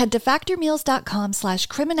goals. Head to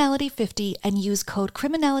factormeals.com/criminality50 and use code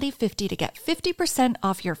criminality50 to get 50%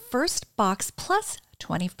 off your first box plus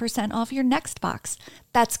 20% off your next box.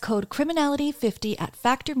 That's code criminality50 at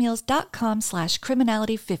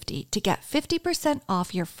factormeals.com/criminality50 to get 50%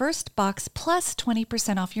 off your first box plus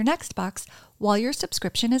 20% off your next box while your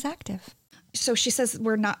subscription is active. So she says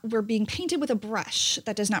we're being painted with a brush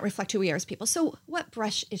that does not reflect who we are as people. So what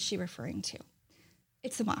brush is she referring to?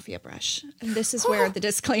 It's the mafia brush. And this is where the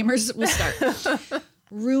disclaimers will start.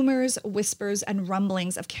 Rumors, whispers, and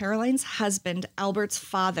rumblings of Caroline's husband, Albert's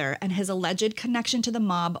father, and his alleged connection to the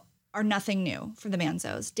mob are nothing new for the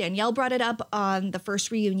Manzos. Danielle brought it up on the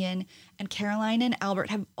first reunion, and Caroline and Albert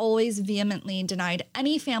have always vehemently denied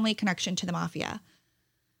any family connection to the mafia.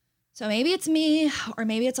 So maybe it's me, or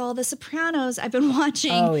maybe it's all the Sopranos I've been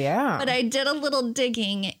watching. Oh, yeah. But I did a little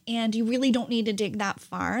digging, and you really don't need to dig that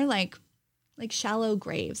far. Like shallow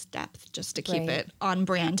graves depth, just to keep it on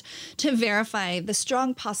brand, to verify the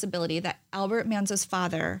strong possibility that Albert Manzo's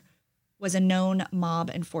father was a known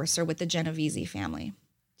mob enforcer with the Genovese family.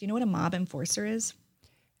 Do you know what a mob enforcer is?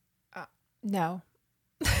 No.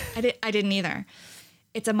 I didn't either.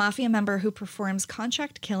 It's a mafia member who performs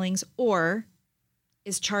contract killings or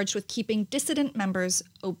is charged with keeping dissident members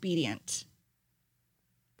obedient.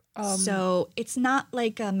 So it's not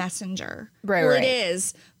like a messenger. Right, well, right. It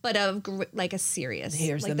is, but like a serious.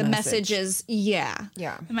 Here's like the message is, Yeah.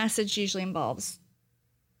 The message usually involves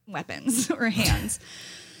weapons or hands.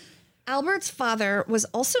 Albert's father was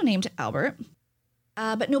also named Albert,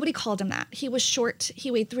 but nobody called him that. He was short.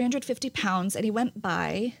 He weighed 350 pounds, and he went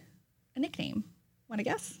by a nickname. Want to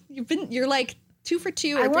guess? You're like 2 for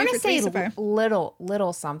 2 or 3 for 3 so far.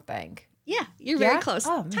 Little something. Yeah, you're very close.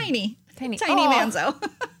 Oh, Tiny Manzo.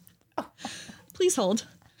 Please hold.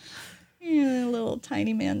 Yeah, little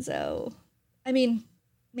tiny Manzo. I mean,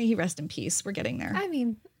 may he rest in peace. We're getting there. I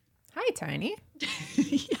mean, hi, Tiny.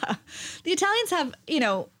 Yeah. The Italians have, a He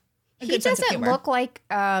good sense of doesn't humor. look like,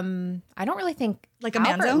 I don't really think Like a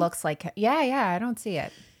Albert Manzo? looks like, I don't see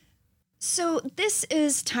it. So this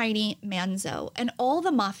is Tiny Manzo, and all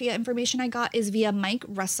the mafia information I got is via Mike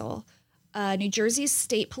Russell, a New Jersey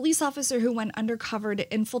state police officer who went undercover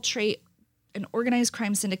to infiltrate an organized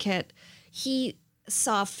crime syndicate. He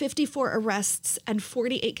saw 54 arrests and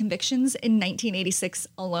 48 convictions in 1986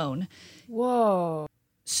 alone. Whoa.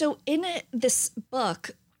 So in this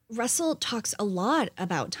book, Russell talks a lot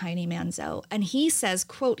about Tiny Manzo, and he says,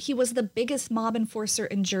 quote, he was the biggest mob enforcer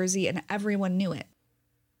in Jersey and everyone knew it.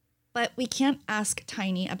 But we can't ask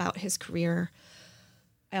Tiny about his career.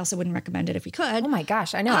 I also wouldn't recommend it if we could. Oh my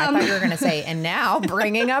gosh, I know. I thought you were going to say, and now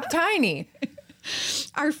bringing up Tiny.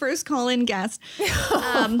 Our first call-in guest.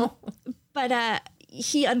 But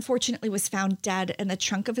he unfortunately was found dead in the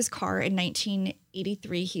trunk of his car in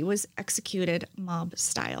 1983. He was executed mob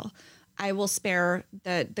style. I will spare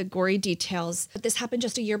the gory details, but this happened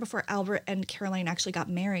just a year before Albert and Caroline actually got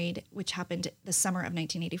married, which happened the summer of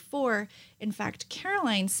 1984. In fact,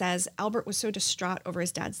 Caroline says Albert was so distraught over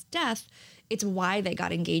his dad's death, it's why they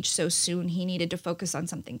got engaged so soon. He needed to focus on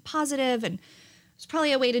something positive, and it was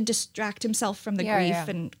probably a way to distract himself from the grief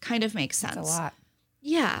and kind of makes sense. That's a lot.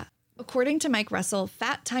 Yeah. According to Mike Russell,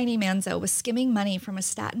 Fat Tiny Manzo was skimming money from a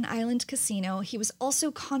Staten Island casino. He was also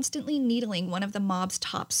constantly needling one of the mob's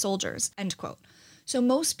top soldiers, end quote. So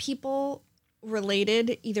most people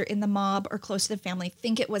related either in the mob or close to the family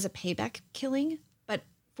think it was a payback killing, but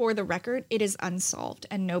for the record, it is unsolved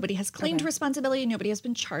and nobody has claimed responsibility. Nobody has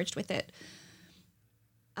been charged with it.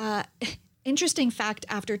 Interesting fact,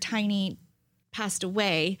 after Tiny passed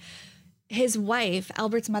away, his wife,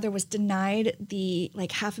 Albert's mother, was denied the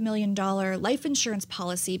 $500,000 life insurance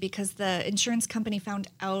policy because the insurance company found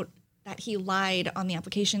out that he lied on the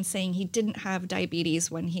application saying he didn't have diabetes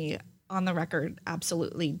when he, on the record,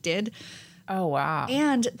 absolutely did. Oh, wow.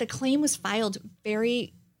 And the claim was filed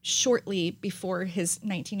very shortly before his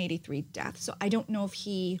 1983 death. So I don't know if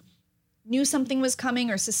he knew something was coming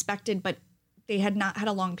or suspected, but they had not had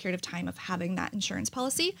a long period of time of having that insurance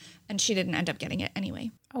policy, and she didn't end up getting it anyway.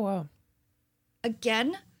 Oh, wow.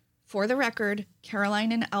 Again, for the record,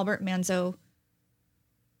 Caroline and Albert Manzo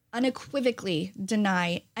unequivocally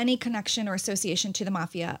deny any connection or association to the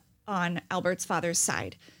mafia on Albert's father's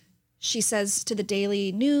side. She says to the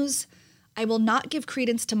Daily News, I will not give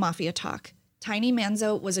credence to mafia talk. Tiny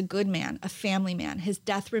Manzo was a good man, a family man. His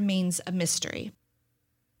death remains a mystery.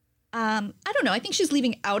 I don't know. I think she's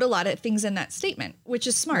leaving out a lot of things in that statement, which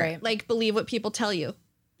is smart. Right. Like, believe what people tell you.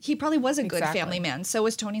 He probably was a good family man. So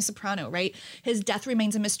was Tony Soprano, right? His death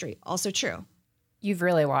remains a mystery. Also true. You've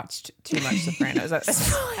really watched too much Sopranos.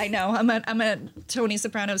 I know. I'm a Tony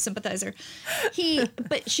Soprano sympathizer.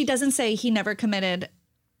 But she doesn't say he never committed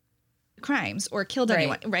crimes or killed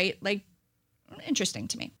anyone, right? Like, interesting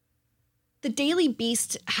to me. The Daily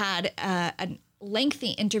Beast had a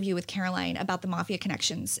lengthy interview with Caroline about the mafia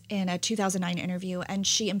connections in a 2009 interview, and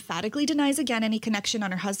she emphatically denies again any connection on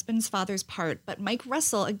her husband's father's part. But Mike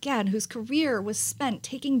Russell, again, whose career was spent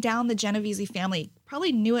taking down the Genovese family,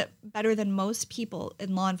 probably knew it better than most people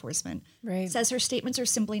in law enforcement, says her statements are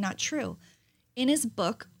simply not true. In his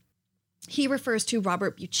book, he refers to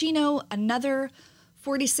Robert Buccino, another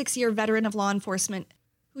 46-year veteran of law enforcement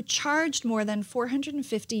who charged more than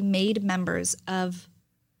 450 made members of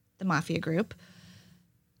the mafia group.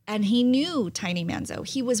 And he knew Tiny Manzo.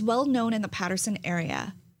 He was well known in the Patterson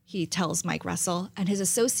area, he tells Mike Russell, and his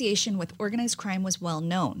association with organized crime was well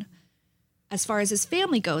known. As far as his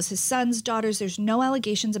family goes, his sons, daughters, there's no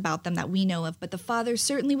allegations about them that we know of, but the father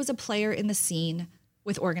certainly was a player in the scene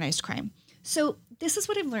with organized crime. So this is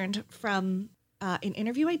what I've learned from an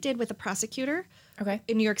interview I did with a prosecutor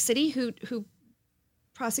in New York City who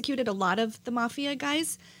prosecuted a lot of the mafia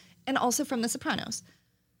guys, and also from The Sopranos.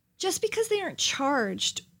 Just because they aren't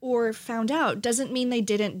charged or found out doesn't mean they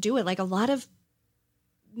didn't do it. Like, a lot of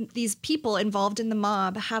these people involved in the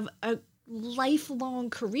mob have a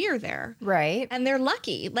lifelong career there. Right. And they're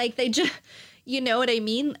lucky. Like, they just, you know what I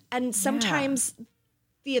mean? And sometimes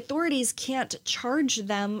the authorities can't charge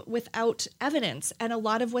them without evidence. And a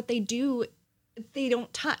lot of what they do, they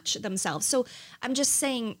don't touch themselves. So I'm just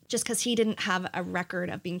saying, just because he didn't have a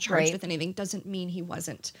record of being charged with anything doesn't mean he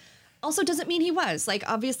wasn't. Also doesn't mean he was. Like,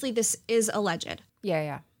 obviously this is alleged.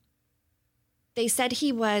 Yeah. They said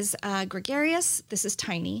he was gregarious, this is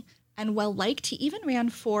Tiny, and well-liked. He even ran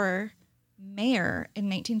for mayor in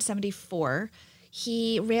 1974.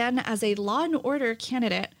 He ran as a law and order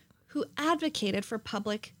candidate who advocated for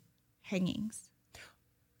public hangings.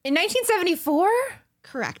 In 1974?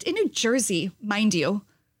 Correct. In New Jersey, mind you.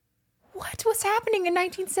 What was happening in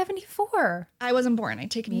 1974? I wasn't born. I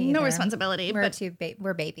take no responsibility.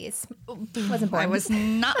 We're babies. Wasn't born. I was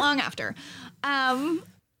not long after.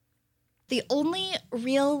 The only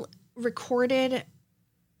real recorded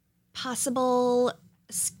possible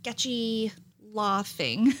sketchy law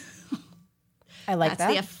thing, I like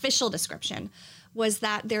that's the official description, was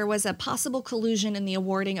that there was a possible collusion in the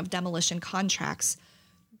awarding of demolition contracts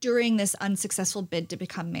during this unsuccessful bid to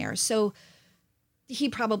become mayor. So he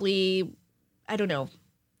probably, I don't know,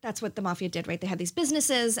 that's what the mafia did, right? They had these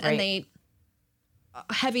businesses and they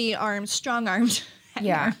heavy armed, strong armed.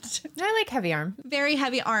 I like heavy arm. Very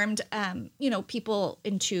heavy armed, people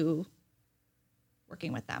into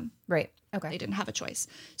working with them. Right. Okay. They didn't have a choice.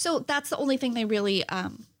 So that's the only thing they really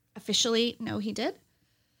officially know he did.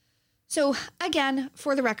 So again,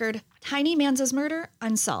 for the record, Tiny Manzo's murder,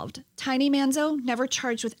 unsolved. Tiny Manzo never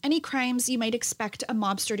charged with any crimes you might expect a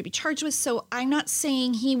mobster to be charged with. So I'm not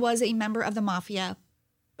saying he was a member of the mafia,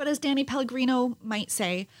 but as Danny Pellegrino might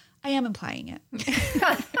say, I am implying it.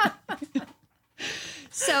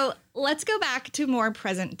 So let's go back to more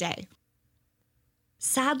present day.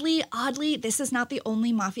 Sadly, oddly, this is not the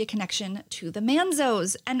only mafia connection to the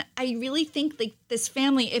Manzos. And I really think like this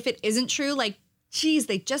family, if it isn't true, like, geez,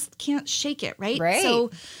 they just can't shake it, right? Right.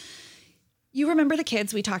 So you remember the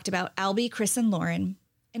kids we talked about, Albie, Chris, and Lauren.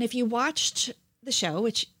 And if you watched the show,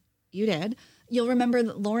 which you did, you'll remember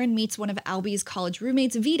that Lauren meets one of Albie's college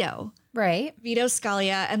roommates, Vito. Right. Vito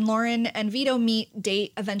Scalia. And Lauren and Vito meet,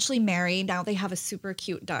 date, eventually marry. Now they have a super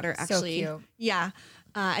cute daughter, actually. So cute. Yeah.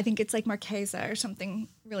 I think it's like Marchesa or something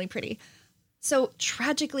really pretty. So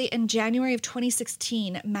tragically, in January of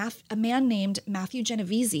 2016, a man named Matthew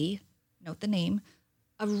Genovese, note the name,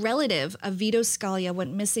 a relative of Vito Scalia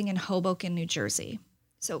went missing in Hoboken, New Jersey.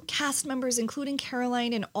 So cast members, including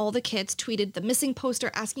Caroline and all the kids, tweeted the missing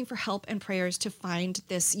poster asking for help and prayers to find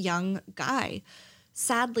this young guy.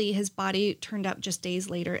 Sadly, his body turned up just days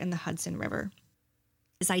later in the Hudson River.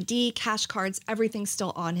 His ID, cash cards, everything's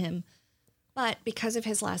still on him. But because of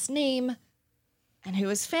his last name and who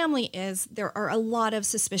his family is, there are a lot of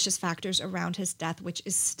suspicious factors around his death, which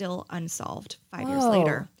is still unsolved 5 years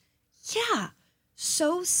later. Yeah,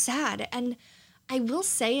 so sad. And I will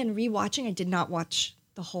say, in rewatching, I did not watch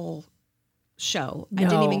the whole show. I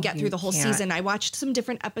didn't even get through the whole season. I watched some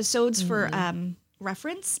different episodes for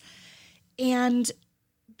reference. And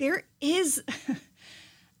there is,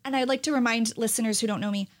 and I'd like to remind listeners who don't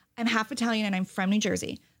know me, I'm half Italian and I'm from New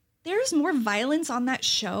Jersey. There's more violence on that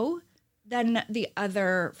show than the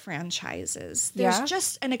other franchises. There's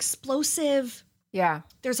just an explosive... Yeah.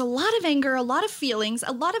 There's a lot of anger, a lot of feelings,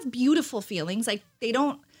 a lot of beautiful feelings. Like, they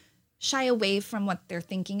don't shy away from what they're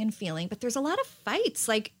thinking and feeling, but there's a lot of fights.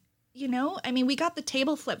 Like, I mean, we got the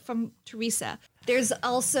table flip from Teresa. There's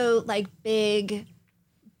also like big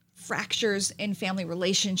fractures in family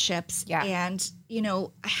relationships. Yeah. And,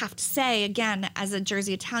 I have to say, again, as a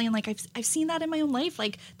Jersey Italian, like I've seen that in my own life.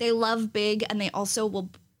 Like, they love big and they also will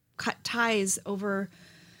cut ties over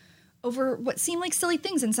what seem like silly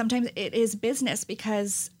things. And sometimes it is business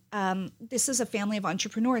because this is a family of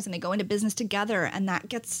entrepreneurs and they go into business together, and that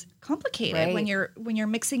gets complicated when you're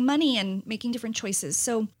mixing money and making different choices.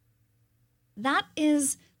 So that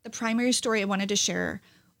is the primary story I wanted to share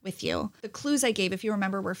with you. The clues I gave, if you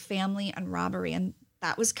remember, were family and robbery, and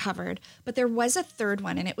that was covered. But there was a third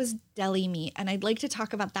one, and it was deli meat. And I'd like to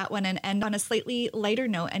talk about that one and end on a slightly lighter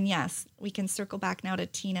note. And yes, we can circle back now to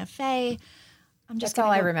Tina Fey. That's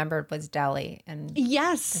all I remembered was deli and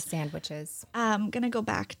the sandwiches. I'm going to go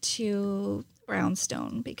back to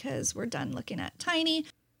Brownstone because we're done looking at Tiny.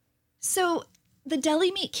 So the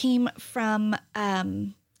deli meat came from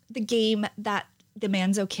the game that the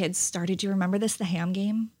Manzo kids started. Do you remember this? The ham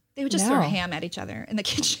game? They would just throw ham at each other in the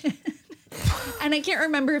kitchen. And I can't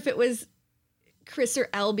remember if it was Chris or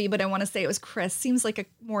Albie, but I want to say it was Chris. Seems like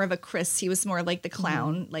more of a Chris. He was more like the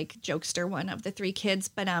clown, like jokester one of the three kids.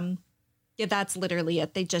 But yeah, that's literally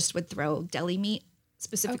it. They just would throw deli meat,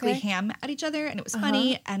 specifically ham, at each other, and it was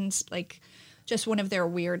funny and like just one of their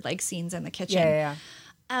weird like scenes in the kitchen. Yeah.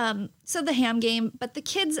 So the ham game, but the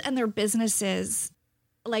kids and their businesses,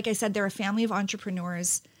 like I said, they're a family of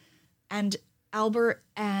entrepreneurs, and Albert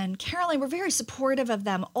and Caroline were very supportive of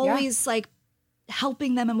them, always like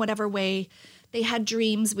helping them in whatever way. They had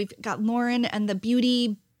dreams. We've got Lauren and the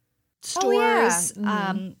beauty stores,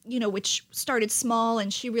 which started small,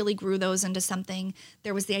 and she really grew those into something.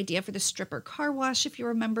 There was the idea for the stripper car wash, if you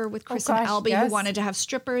remember, with Chris and Albie, who wanted to have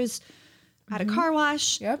strippers at a car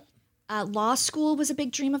wash. Yep. Law school was a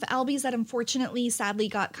big dream of Albie's that unfortunately, sadly,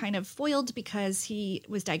 got kind of foiled because he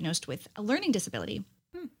was diagnosed with a learning disability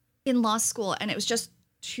in law school, and it was just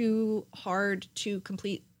too hard to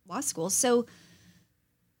complete law school. So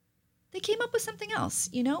they came up with something else,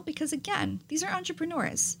 because again, these are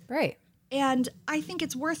entrepreneurs. Right. And I think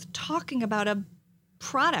it's worth talking about a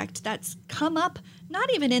product that's come up,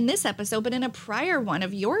 not even in this episode, but in a prior one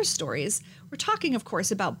of your stories. We're talking, of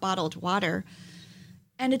course, about bottled water.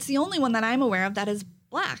 And it's the only one that I'm aware of that is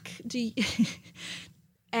black.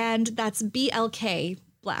 And that's BLK,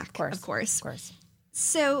 black, of course. Of course.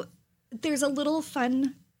 So there's a little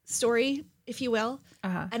fun story if you will,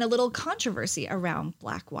 and a little controversy around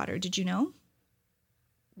Blackwater. Did you know?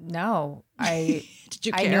 No, Did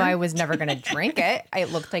you I care? knew I was never going to drink it.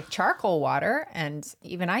 It looked like charcoal water, and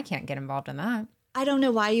even I can't get involved in that. I don't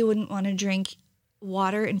know why you wouldn't want to drink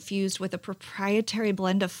water infused with a proprietary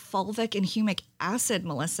blend of fulvic and humic acid,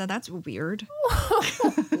 Melissa. That's weird.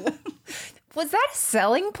 Was that a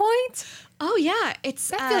selling point? Oh, yeah. That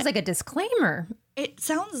feels like a disclaimer. It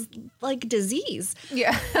sounds like disease.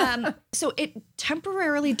 Yeah. So it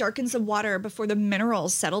temporarily darkens the water before the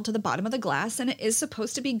minerals settle to the bottom of the glass, and it is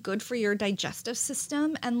supposed to be good for your digestive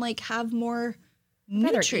system and like have more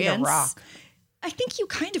nutrients. Eat a rock. I think you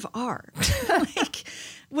kind of are. Like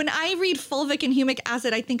when I read fulvic and humic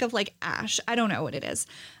acid, I think of like ash. I don't know what it is.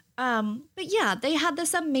 But yeah, they had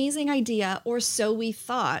this amazing idea, or so we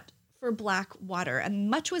thought, for Blackwater, and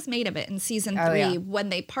much was made of it in season 3 when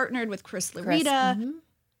they partnered with Chris Larita.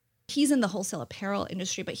 He's in the wholesale apparel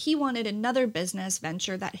industry, but he wanted another business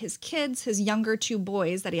venture that his kids, his younger 2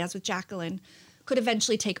 boys that he has with Jacqueline, could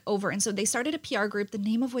eventually take over. And so they started a PR group, the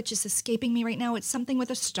name of which is escaping me right now. It's something with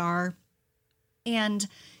a star. And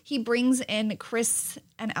he brings in Chris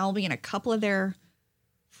and Albie and a couple of their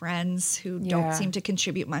friends who don't seem to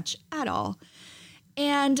contribute much at all.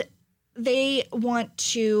 And they want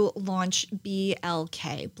to launch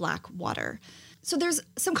BLK, Blackwater. So there's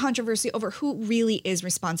some controversy over who really is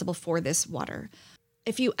responsible for this water.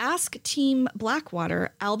 If you ask Team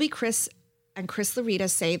Blackwater, Albie, Chris, and Chris Larita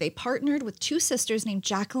say they partnered with 2 sisters named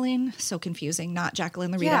Jacqueline. So confusing, not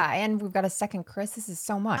Jacqueline Larita. Yeah, and we've got a second Chris. This is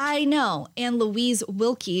so much. I know. And Louise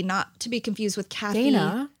Wilkie, not to be confused with Kathy.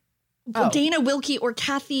 Dana. Dana Wilkie or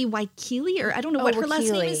Kathy Waikili, or I don't know what her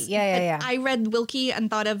last name is. Yeah. I read Wilkie and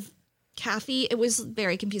thought of Kathy. It was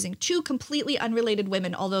very confusing. 2 completely unrelated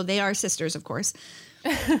women, although they are sisters, of course,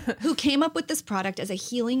 who came up with this product as a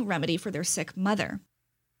healing remedy for their sick mother.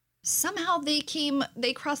 Somehow they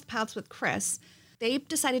crossed paths with Chris. They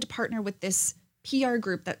decided to partner with this PR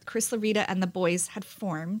group that Chris Larita and the boys had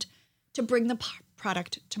formed to bring the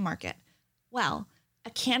product to market. Well, a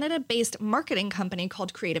Canada-based marketing company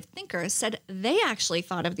called Creative Thinker said they actually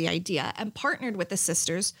thought of the idea and partnered with the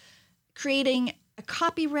sisters, creating a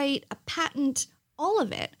copyright, a patent, all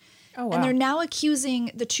of it. Oh, wow. And they're now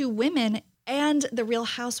accusing the 2 women and the Real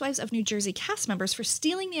Housewives of New Jersey cast members for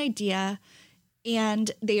stealing the idea,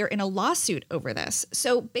 and they are in a lawsuit over this.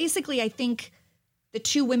 So basically, I think the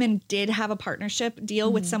 2 women did have a partnership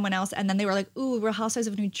deal with someone else, and then they were like, ooh, Real Housewives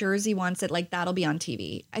of New Jersey wants it, like that'll be on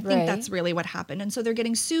TV. I think that's really what happened. And so they're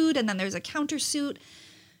getting sued, and then there's a countersuit.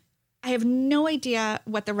 I have no idea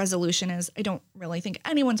what the resolution is. I don't really think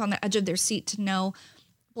anyone's on the edge of their seat to know.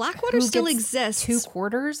 Blackwater still exists. 2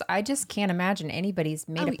 quarters? I just can't imagine anybody's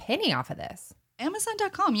made a penny off of this.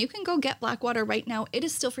 Amazon.com. You can go get Blackwater right now. It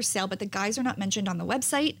is still for sale, but the guys are not mentioned on the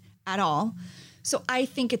website at all. So I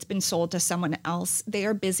think it's been sold to someone else. They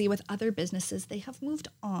are busy with other businesses. They have moved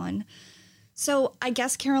on. So I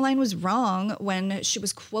guess Caroline was wrong when she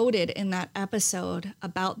was quoted in that episode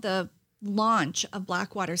about the launch of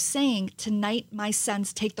Blackwater saying, "Tonight my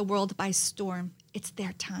sons take the world by storm. It's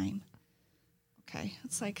their time." Okay,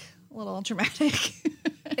 it's like a little dramatic.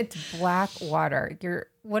 It's Blackwater.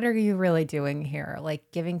 What are you really doing here?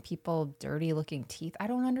 Like giving people dirty looking teeth? I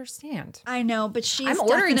don't understand. I know, but I'm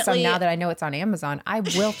ordering some now that I know it's on Amazon. I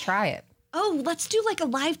will try it. Oh, let's do like a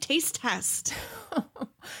live taste test.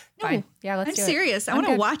 Fine. Yeah, let's I'm do it. serious. I want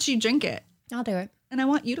to watch you drink it. I'll do it. And I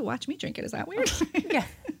want you to watch me drink it. Is that weird? Yeah.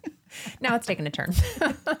 Now it's taking a turn.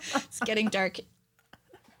 It's getting dark.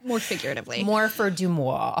 More figuratively. More for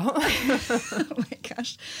Dumois. Oh my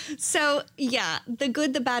gosh. So yeah, the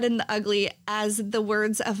good, the bad, and the ugly, as the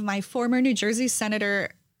words of my former New Jersey senator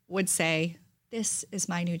would say, "This is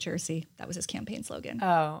my New Jersey." That was his campaign slogan.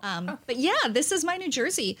 But yeah, this is my New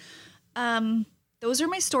Jersey. Those are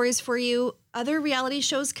my stories for you. Other reality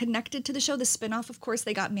shows connected to the show. The spinoff, of course,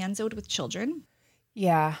 they got Manzo'd with children.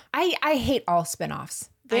 Yeah. I hate all spinoffs.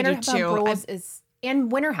 I do too.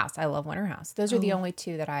 And Winter House. I love Winter House. Those are the only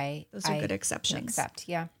 2 that Those are good exceptions. Can accept.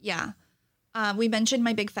 Yeah. Yeah. We mentioned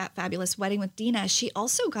My Big Fat Fabulous Wedding with Dina. She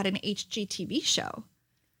also got an HGTV show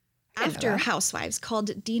after Housewives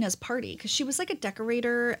called Dina's Party, because she was like a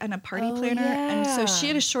decorator and a party planner. Yeah. And so she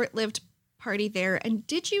had a short-lived party there. And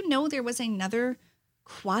did you know there was another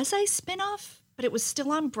quasi spinoff, but it was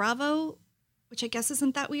still on Bravo, which I guess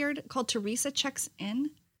isn't that weird, called Teresa Checks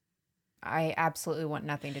In? I absolutely want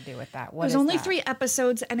nothing to do with that. What There's is only that? 3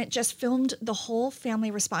 episodes, and it just filmed the whole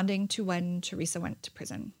family responding to when Teresa went to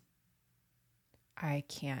prison. I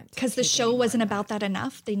can't. Because the show wasn't about that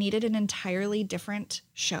enough. They needed an entirely different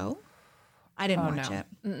show. I didn't watch it.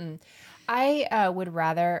 I would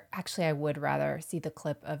rather see the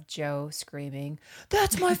clip of Joe screaming,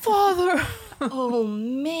 "That's my father." Oh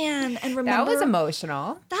man. And remember, That was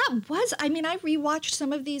emotional. I mean, I rewatched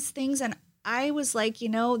some of these things and I was like,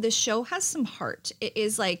 this show has some heart. It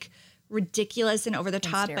is like ridiculous and over the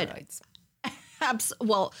top, steroids. but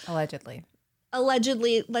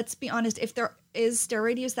allegedly, let's be honest, if there is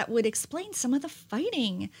steroid use, that would explain some of the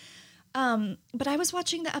fighting. But I was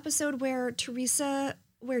watching the episode where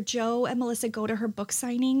Joe and Melissa go to her book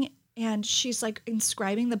signing and she's like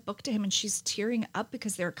inscribing the book to him and she's tearing up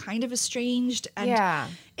because they're kind of estranged. And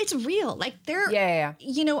it's real. Like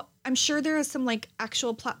I'm sure there are some like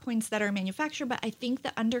actual plot points that are manufactured, but I think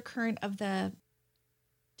the undercurrent of the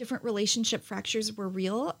different relationship fractures were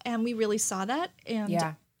real and we really saw that.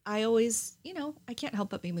 And I always, I can't help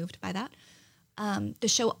but be moved by that. The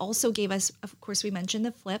show also gave us, of course, we mentioned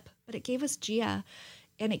the flip, but it gave us Gia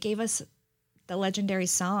and it gave us the legendary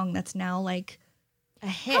song that's now like a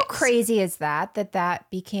hit. How crazy is that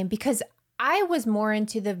became, because I was more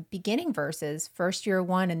into the beginning verses, first you were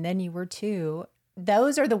one and then you were two.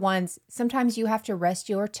 Those are the ones, sometimes you have to rest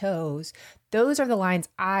your toes. Those are the lines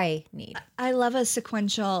I need. I love a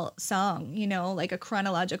sequential song, like a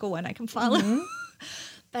chronological one I can follow. Mm-hmm.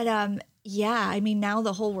 But I mean, now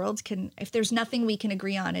the whole world can, if there's nothing we can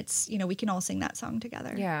agree on, it's, we can all sing that song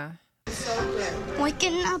together. Yeah.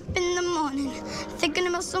 Waking up in the morning, thinking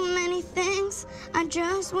about so many things. I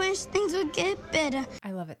just wish things would get better.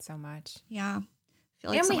 I love it so much. Yeah.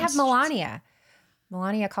 And we have Melania.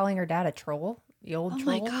 Melania calling her dad a troll. The old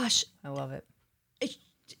troll. Oh my gosh. I love it.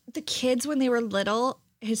 The kids, when they were little,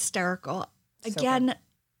 hysterical. Again,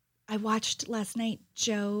 I watched last night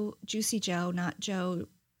Juicy Joe, not Joe.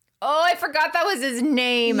 Oh, I forgot that was his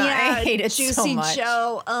name. Yeah, I hate it so much. Juicy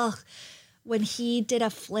Joe. Ugh. When he did a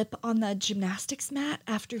flip on the gymnastics mat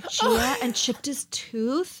after Gia and chipped his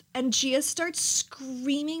tooth, and Gia starts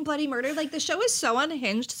screaming bloody murder. Like, the show is so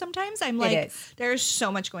unhinged sometimes. I'm like, there's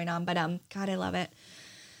so much going on, but God, I love it.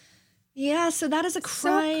 Yeah, so that is a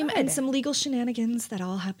crime and some legal shenanigans that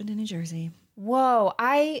all happened in New Jersey. Whoa.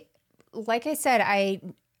 Like I said, I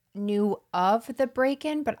knew of the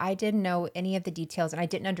break-in, but I didn't know any of the details, and I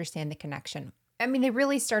didn't understand the connection. I mean, they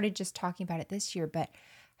really started just talking about it this year, but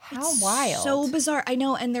how wild. So bizarre. I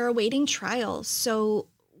know, and they're awaiting trial. So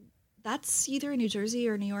that's either in New Jersey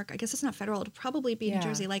or New York. I guess it's not federal. It'll probably be New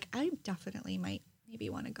Jersey. Like, I definitely might maybe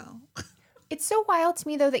want to go. It's so wild to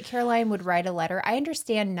me, though, that Caroline would write a letter. I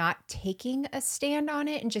understand not taking a stand on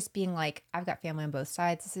it and just being like, I've got family on both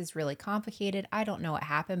sides. This is really complicated. I don't know what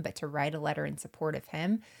happened, but to write a letter in support of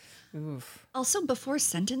him. Oof. Also, before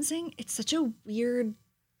sentencing, it's such a weird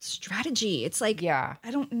strategy. It's like, I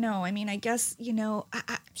don't know. I mean, I guess,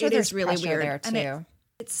 it is really weird. There too. And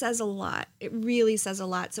it says a lot. It really says a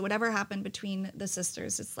lot. So whatever happened between the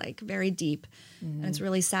sisters, it's like very deep and it's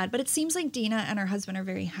really sad. But it seems like Dina and her husband are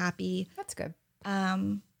very happy. That's good.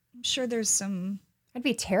 I'm sure there's some I'd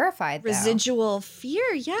be terrified, residual fear,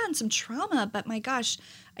 and some trauma. But my gosh,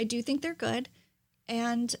 I do think they're good.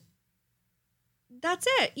 And that's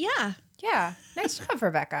it. Yeah. Yeah. Nice job,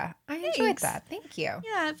 Rebecca. I enjoyed that. Thank you.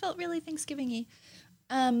 Yeah, it felt really Thanksgiving-y.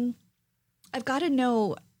 I've got to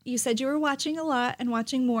know, you said you were watching a lot and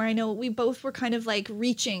watching more. I know we both were kind of like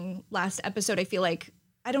reaching last episode. I feel like,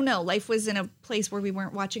 I don't know, life was in a place where we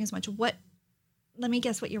weren't watching as much. Let me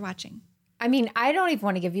guess what you're watching. I mean, I don't even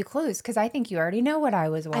want to give you clues because I think you already know what I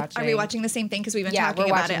was watching. Are we watching the same thing? Because we've been talking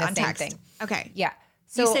about it on text. Thing. Okay. Yeah.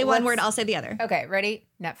 So you say one word, I'll say the other. Okay, ready?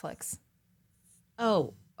 Netflix.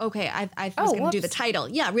 Oh, okay. I was going to do the title.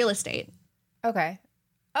 Yeah, real estate. Okay.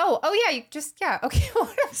 Oh yeah. Okay. What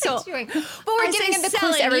am I doing? But we're giving the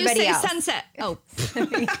clues to everybody else. Sunset. Oh.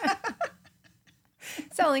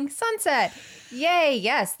 Selling Sunset. Yay.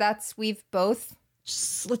 Yes, we've both.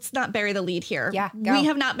 Let's not bury the lead here. Yeah. Go. We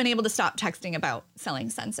have not been able to stop texting about Selling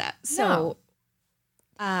Sunset. So,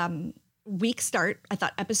 week start, I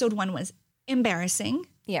thought episode 1 was embarrassing.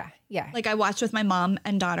 Yeah. Like, I watched with my mom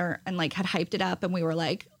and daughter and like had hyped it up and we were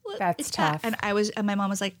like, it's tough. And my mom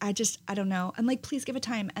was like, I don't know. I'm like, please give it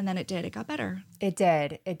time. And then it did. It got better. It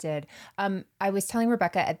did. I was telling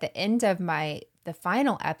Rebecca at the end of the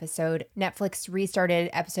final episode, Netflix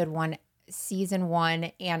restarted episode 1, season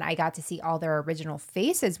 1, and I got to see all their original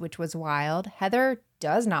faces, which was wild. Heather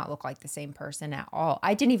does not look like the same person at all.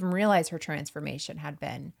 I didn't even realize her transformation had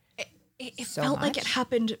been it felt like it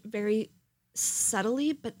happened very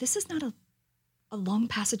subtly, but this is not a long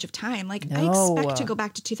passage of time. Like, no. I expect to go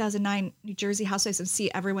back to 2009 New Jersey Housewives and see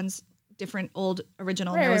everyone's different old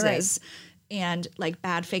original noses and like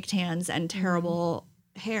bad fake tans and terrible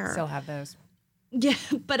hair. Still have those. Yeah,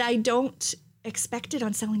 but I don't expect it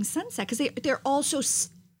on Selling Sunset because they're all so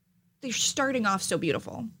they're starting off so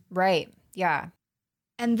beautiful. Right. Yeah.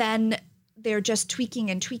 And then they're just tweaking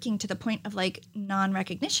and tweaking to the point of like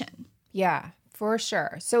non-recognition. Yeah, for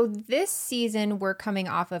sure. So this season, we're coming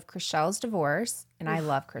off of Chrishell's divorce, and I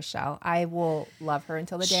love Chrishell. I will love her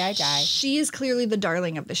until the day I die. She is clearly the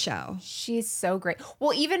darling of the show. She's so great.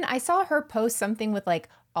 Well, even I saw her post something with like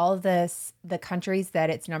all the countries that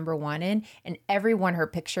it's number one in, and everyone her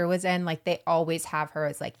picture was in, like they always have her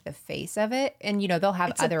as like the face of it. And, you know, they'll have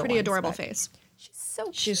It's other a pretty ones, adorable face.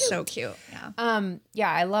 She's so Cute. Yeah.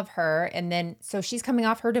 Yeah, I love her. And then, so she's coming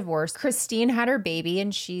off her divorce. Christine had her baby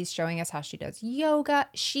and she's showing us how she does yoga.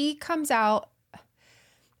 She comes out,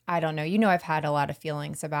 I don't know. You know, I've had a lot of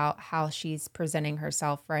feelings about how she's presenting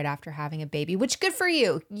herself right after having a baby, which good for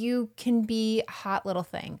you. You can be a hot little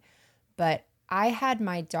thing. But I had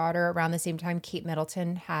my daughter around the same time Kate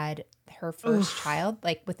Middleton had her first child,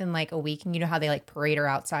 like within like a week. And you know how they like parade her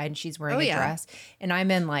outside and she's wearing a dress. And I'm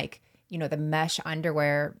in like, you know, the mesh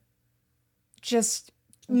underwear, just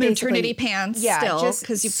maternity pants. Yeah, still, just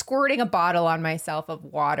because you squirting a bottle on myself of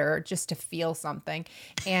water just to feel something,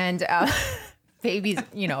 and babies,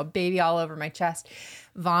 you know, baby all over my chest,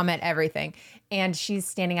 vomit, everything, and she's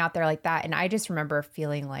standing out there like that, and I just remember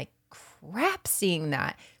feeling like crap seeing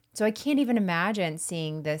that. So I can't even imagine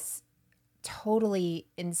seeing this totally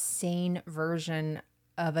insane version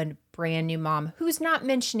of a brand new mom who's not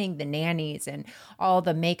mentioning the nannies and all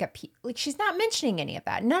the makeup. Like she's not mentioning any of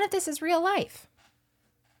that. None of this is real life.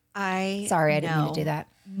 Sorry, I didn't mean to do that.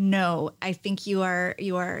 No, I think you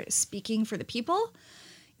are speaking for the people.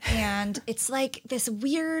 And it's like this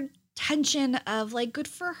weird tension of like, good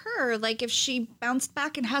for her. Like if she bounced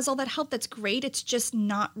back and has all that help, that's great. It's just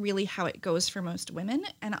not really how it goes for most women.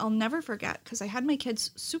 And I'll never forget, because I had my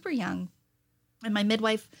kids super young and my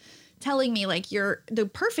midwife telling me like, you're the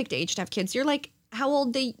perfect age to have kids. You're like how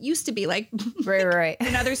old they used to be, like right.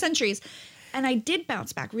 in other centuries. And I did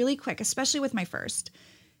bounce back really quick, especially with my first.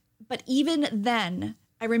 But even then,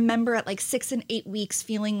 I remember at like 6 and 8 weeks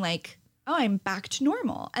feeling like, oh, I'm back to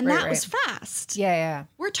normal. And that was fast. Yeah.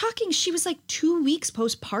 We're talking, she was like 2 weeks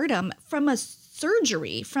postpartum from a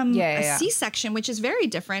surgery, from a C-section, which is very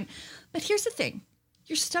different. But here's the thing.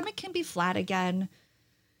 Your stomach can be flat again.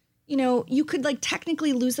 You know, you could like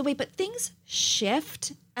technically lose the weight, but things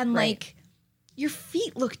shift and like your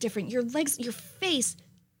feet look different, your legs, your face,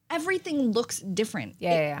 everything looks different.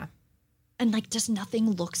 Yeah. And like just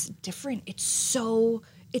nothing looks different.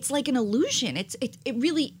 It's like an illusion. It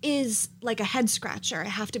really is like a head scratcher. I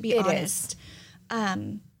have to be honest.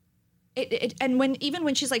 And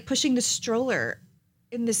when she's like pushing the stroller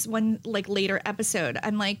in this one like later episode,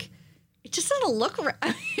 I'm like, it just doesn't look right.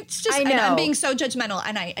 It's just, I know. And I'm being so judgmental,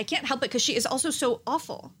 and I can't help it because she is also so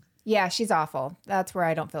awful. Yeah, she's awful. That's where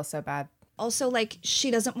I don't feel so bad. Also, like,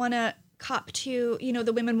 she doesn't want to cop to, you know,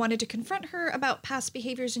 the women wanted to confront her about past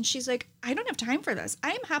behaviors, and she's like, I don't have time for this.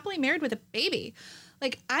 I am happily married with a baby.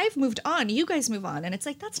 Like, I've moved on. You guys move on. And it's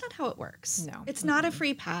like, that's not how it works. No. It's not a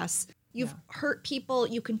free pass. You've hurt people.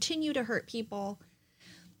 You continue to hurt people.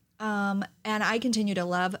 And I continue to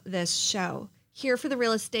love this show. Here for the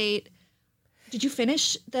real estate. Did you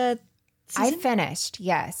finish the season? I finished,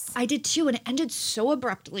 yes. I did too, and it ended so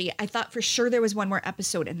abruptly. I thought for sure there was one more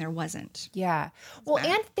episode, and there wasn't. Yeah. Well,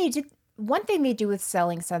 and they did, one thing they do with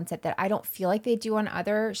Selling Sunset that I don't feel like they do on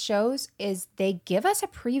other shows is they give us a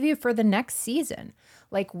preview for the next season.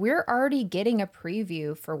 Like, we're already getting a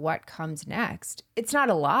preview for what comes next. It's not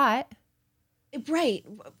a lot. Right.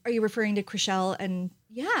 Are you referring to Chrishell and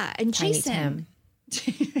Tiny Jason? Tim.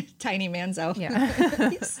 Tiny Manzo. Yeah.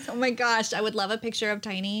 Oh my gosh. I would love a picture of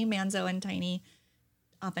Tiny Manzo and Tiny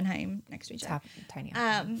Oppenheim next to each other. Tiny.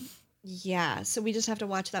 Yeah. So we just have to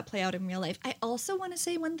watch that play out in real life. I also want to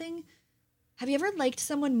say one thing. Have you ever liked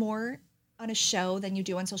someone more on a show than you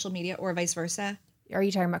do on social media, or vice versa? Are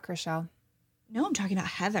you talking about Chrishell? No, I'm talking about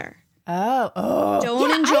Heather. Oh.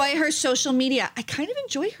 Don't enjoy her social media. I kind of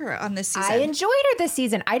enjoy her on this season. I enjoyed her this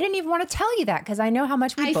season. I didn't even want to tell you that because I know how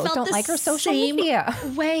much we both don't like her social media.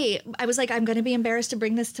 Wait, I was like, I'm going to be embarrassed to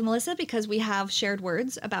bring this to Melissa because we have shared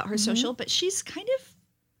words about her social, but she's kind of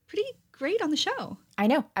pretty great on the show. I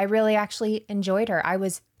know. I really actually enjoyed her. I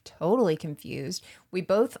was totally confused. We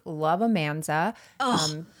both love Amanza.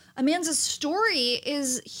 Amanza's story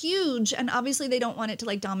is huge, and obviously they don't want it to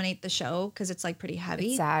like dominate the show because it's like pretty heavy.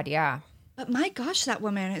 It's sad, yeah. But my gosh, that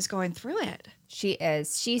woman is going through it. She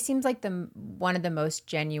is. She seems like one of the most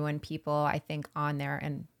genuine people I think on there,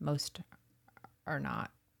 and most are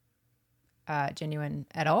not genuine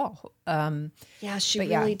at all. Yeah, she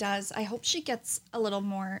really does. I hope she gets a little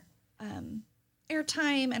more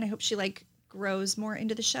airtime, and I hope she like grows more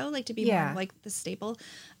into the show, like to be Yeah. more like the staple.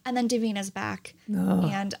 And then Davina's back.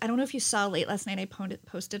 And I don't know if you saw late last night, I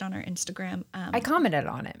posted on our Instagram. I commented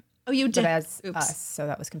on it. Oh, you did? But as Oops. us, so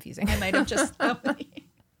that was confusing. I might have just...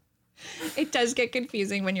 It does get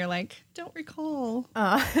confusing when you're like, don't recall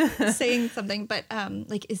saying something. But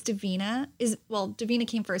like, Davina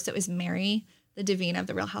came first. It was Mary, the Davina of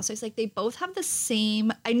the Real Housewives. Like, they both have the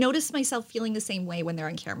same. I noticed myself feeling the same way when they're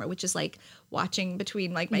on camera, which is like watching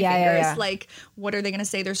between like my fingers. Yeah. Like, what are they going to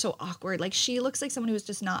say? They're so awkward. Like, she looks like someone who is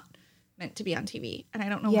just not meant to be on TV. And I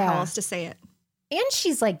don't know how else to say it. And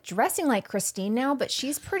she's like dressing like Christine now, but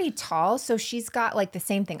she's pretty tall. So she's got like the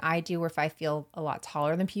same thing I do, where if I feel a lot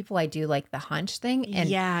taller than people, I do like the hunch thing. And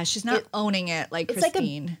yeah, she's not owning it like it's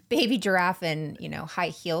Christine. like a baby giraffe in, high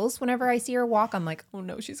heels. Whenever I see her walk, I'm like, oh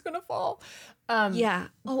no, she's going to fall. Yeah.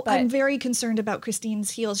 Oh, I'm very concerned about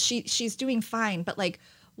Christine's heels. She's doing fine, but like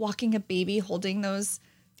walking a baby, holding those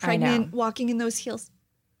pregnant, walking in those heels.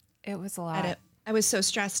 It was a lot. I was so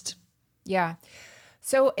stressed. Yeah.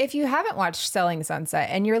 So if you haven't watched Selling Sunset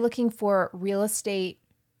and you're looking for real estate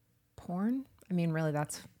porn, I mean, really,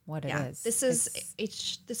 that's what it is. This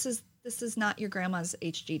is not your grandma's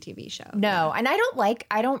HGTV show. No, and I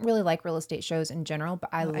don't really like real estate shows in general, but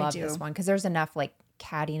I love do. this one because there's enough like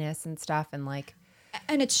cattiness and stuff, and like,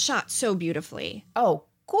 and it's shot so beautifully. oh,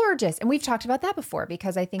 gorgeous. And we've talked about that before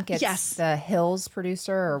because I think it's the Hills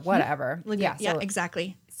producer or whatever. Yeah,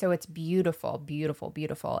 exactly. So it's beautiful, beautiful,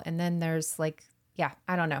 beautiful. And then there's like, yeah,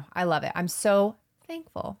 I don't know. I love it. I'm so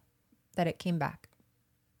thankful that it came back.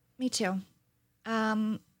 Me too.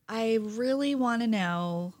 I really want to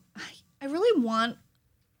know. I really want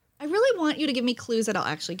you to give me clues that I'll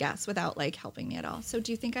actually guess without like helping me at all. So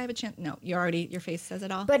do you think I have a chance? No, your face says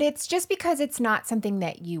it all. But it's just because it's not something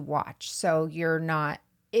that you watch. So you're not,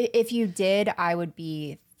 if you did, I would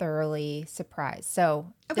be thoroughly surprised.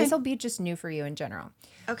 So this will be just new for you in general.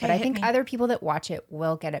 Okay. But I think other people that watch it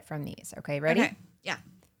will get it from these. Okay, ready? Okay. Yeah.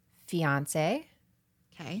 Fiance,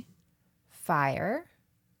 Okay. Fire,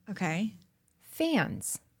 Okay.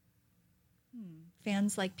 Fans.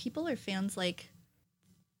 Fans like people or fans like...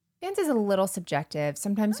 Fans is a little subjective.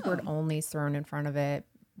 Sometimes the word only is thrown in front of it.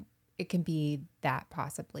 It can be that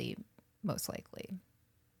possibly, most likely.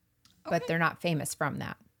 But they're not famous from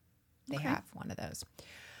that. They have one of those.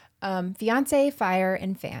 Fiance, Fire,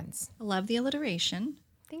 and Fans. I love the alliteration.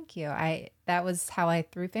 Thank you. That was how I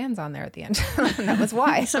threw Fans on there at the end. That was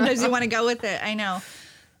why. Sometimes you want to go with it. I know.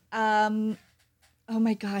 Oh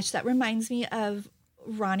my gosh, that reminds me of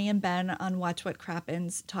Ronnie and Ben on Watch What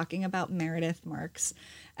Crappens talking about Meredith Marks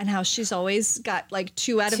and how she's always got like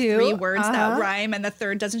 2 out of 3 words that rhyme and the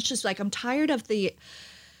third doesn't. She's like, I'm tired of the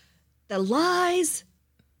lies.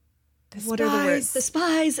 What are the words? The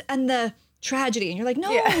spies and the tragedy. And you're like, no,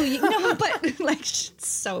 but like, it's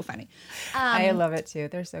so funny. I love it too.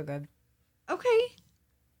 They're so good. Okay.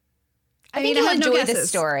 I think you'll enjoy this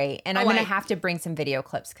story, and I'm going to have to bring some video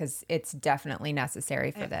clips because it's definitely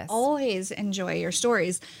necessary for this. Always enjoy your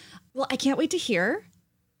stories. Well, I can't wait to hear.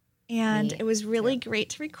 And it was really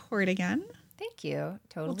great to record again. Thank you.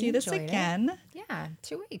 Totally. We'll do this again. Yeah,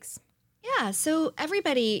 2 weeks. Yeah. So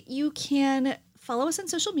everybody, you can follow us on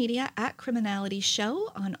social media at Criminality Show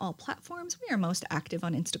on all platforms. We are most active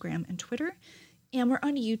on Instagram and Twitter. And we're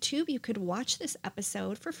on YouTube. You could watch this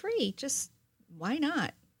episode for free. Just why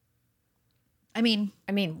not? I mean,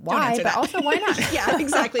 why? But also, why not? Yeah,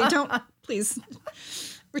 exactly. Don't, please.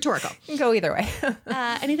 Rhetorical. You can go either way.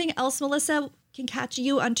 Anything else, Melissa? Can catch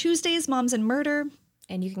you on Tuesdays, Moms and Murder.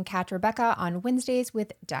 And you can catch Rebecca on Wednesdays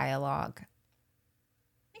with Dialogue.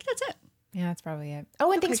 I think that's it. Yeah, that's probably it.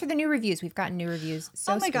 Oh, and thanks for the new reviews. We've gotten new reviews.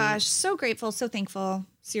 So oh my sweet. gosh. So grateful. So thankful.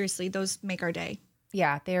 Seriously, those make our day.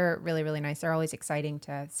 Yeah, they're really, really nice. They're always exciting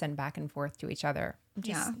to send back and forth to each other. It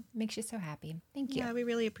just makes you so happy. Thank you. Yeah, we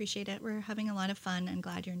really appreciate it. We're having a lot of fun and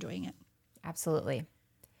glad you're enjoying it. Absolutely.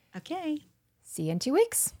 Okay. See you in 2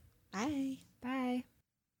 weeks. Bye. Bye.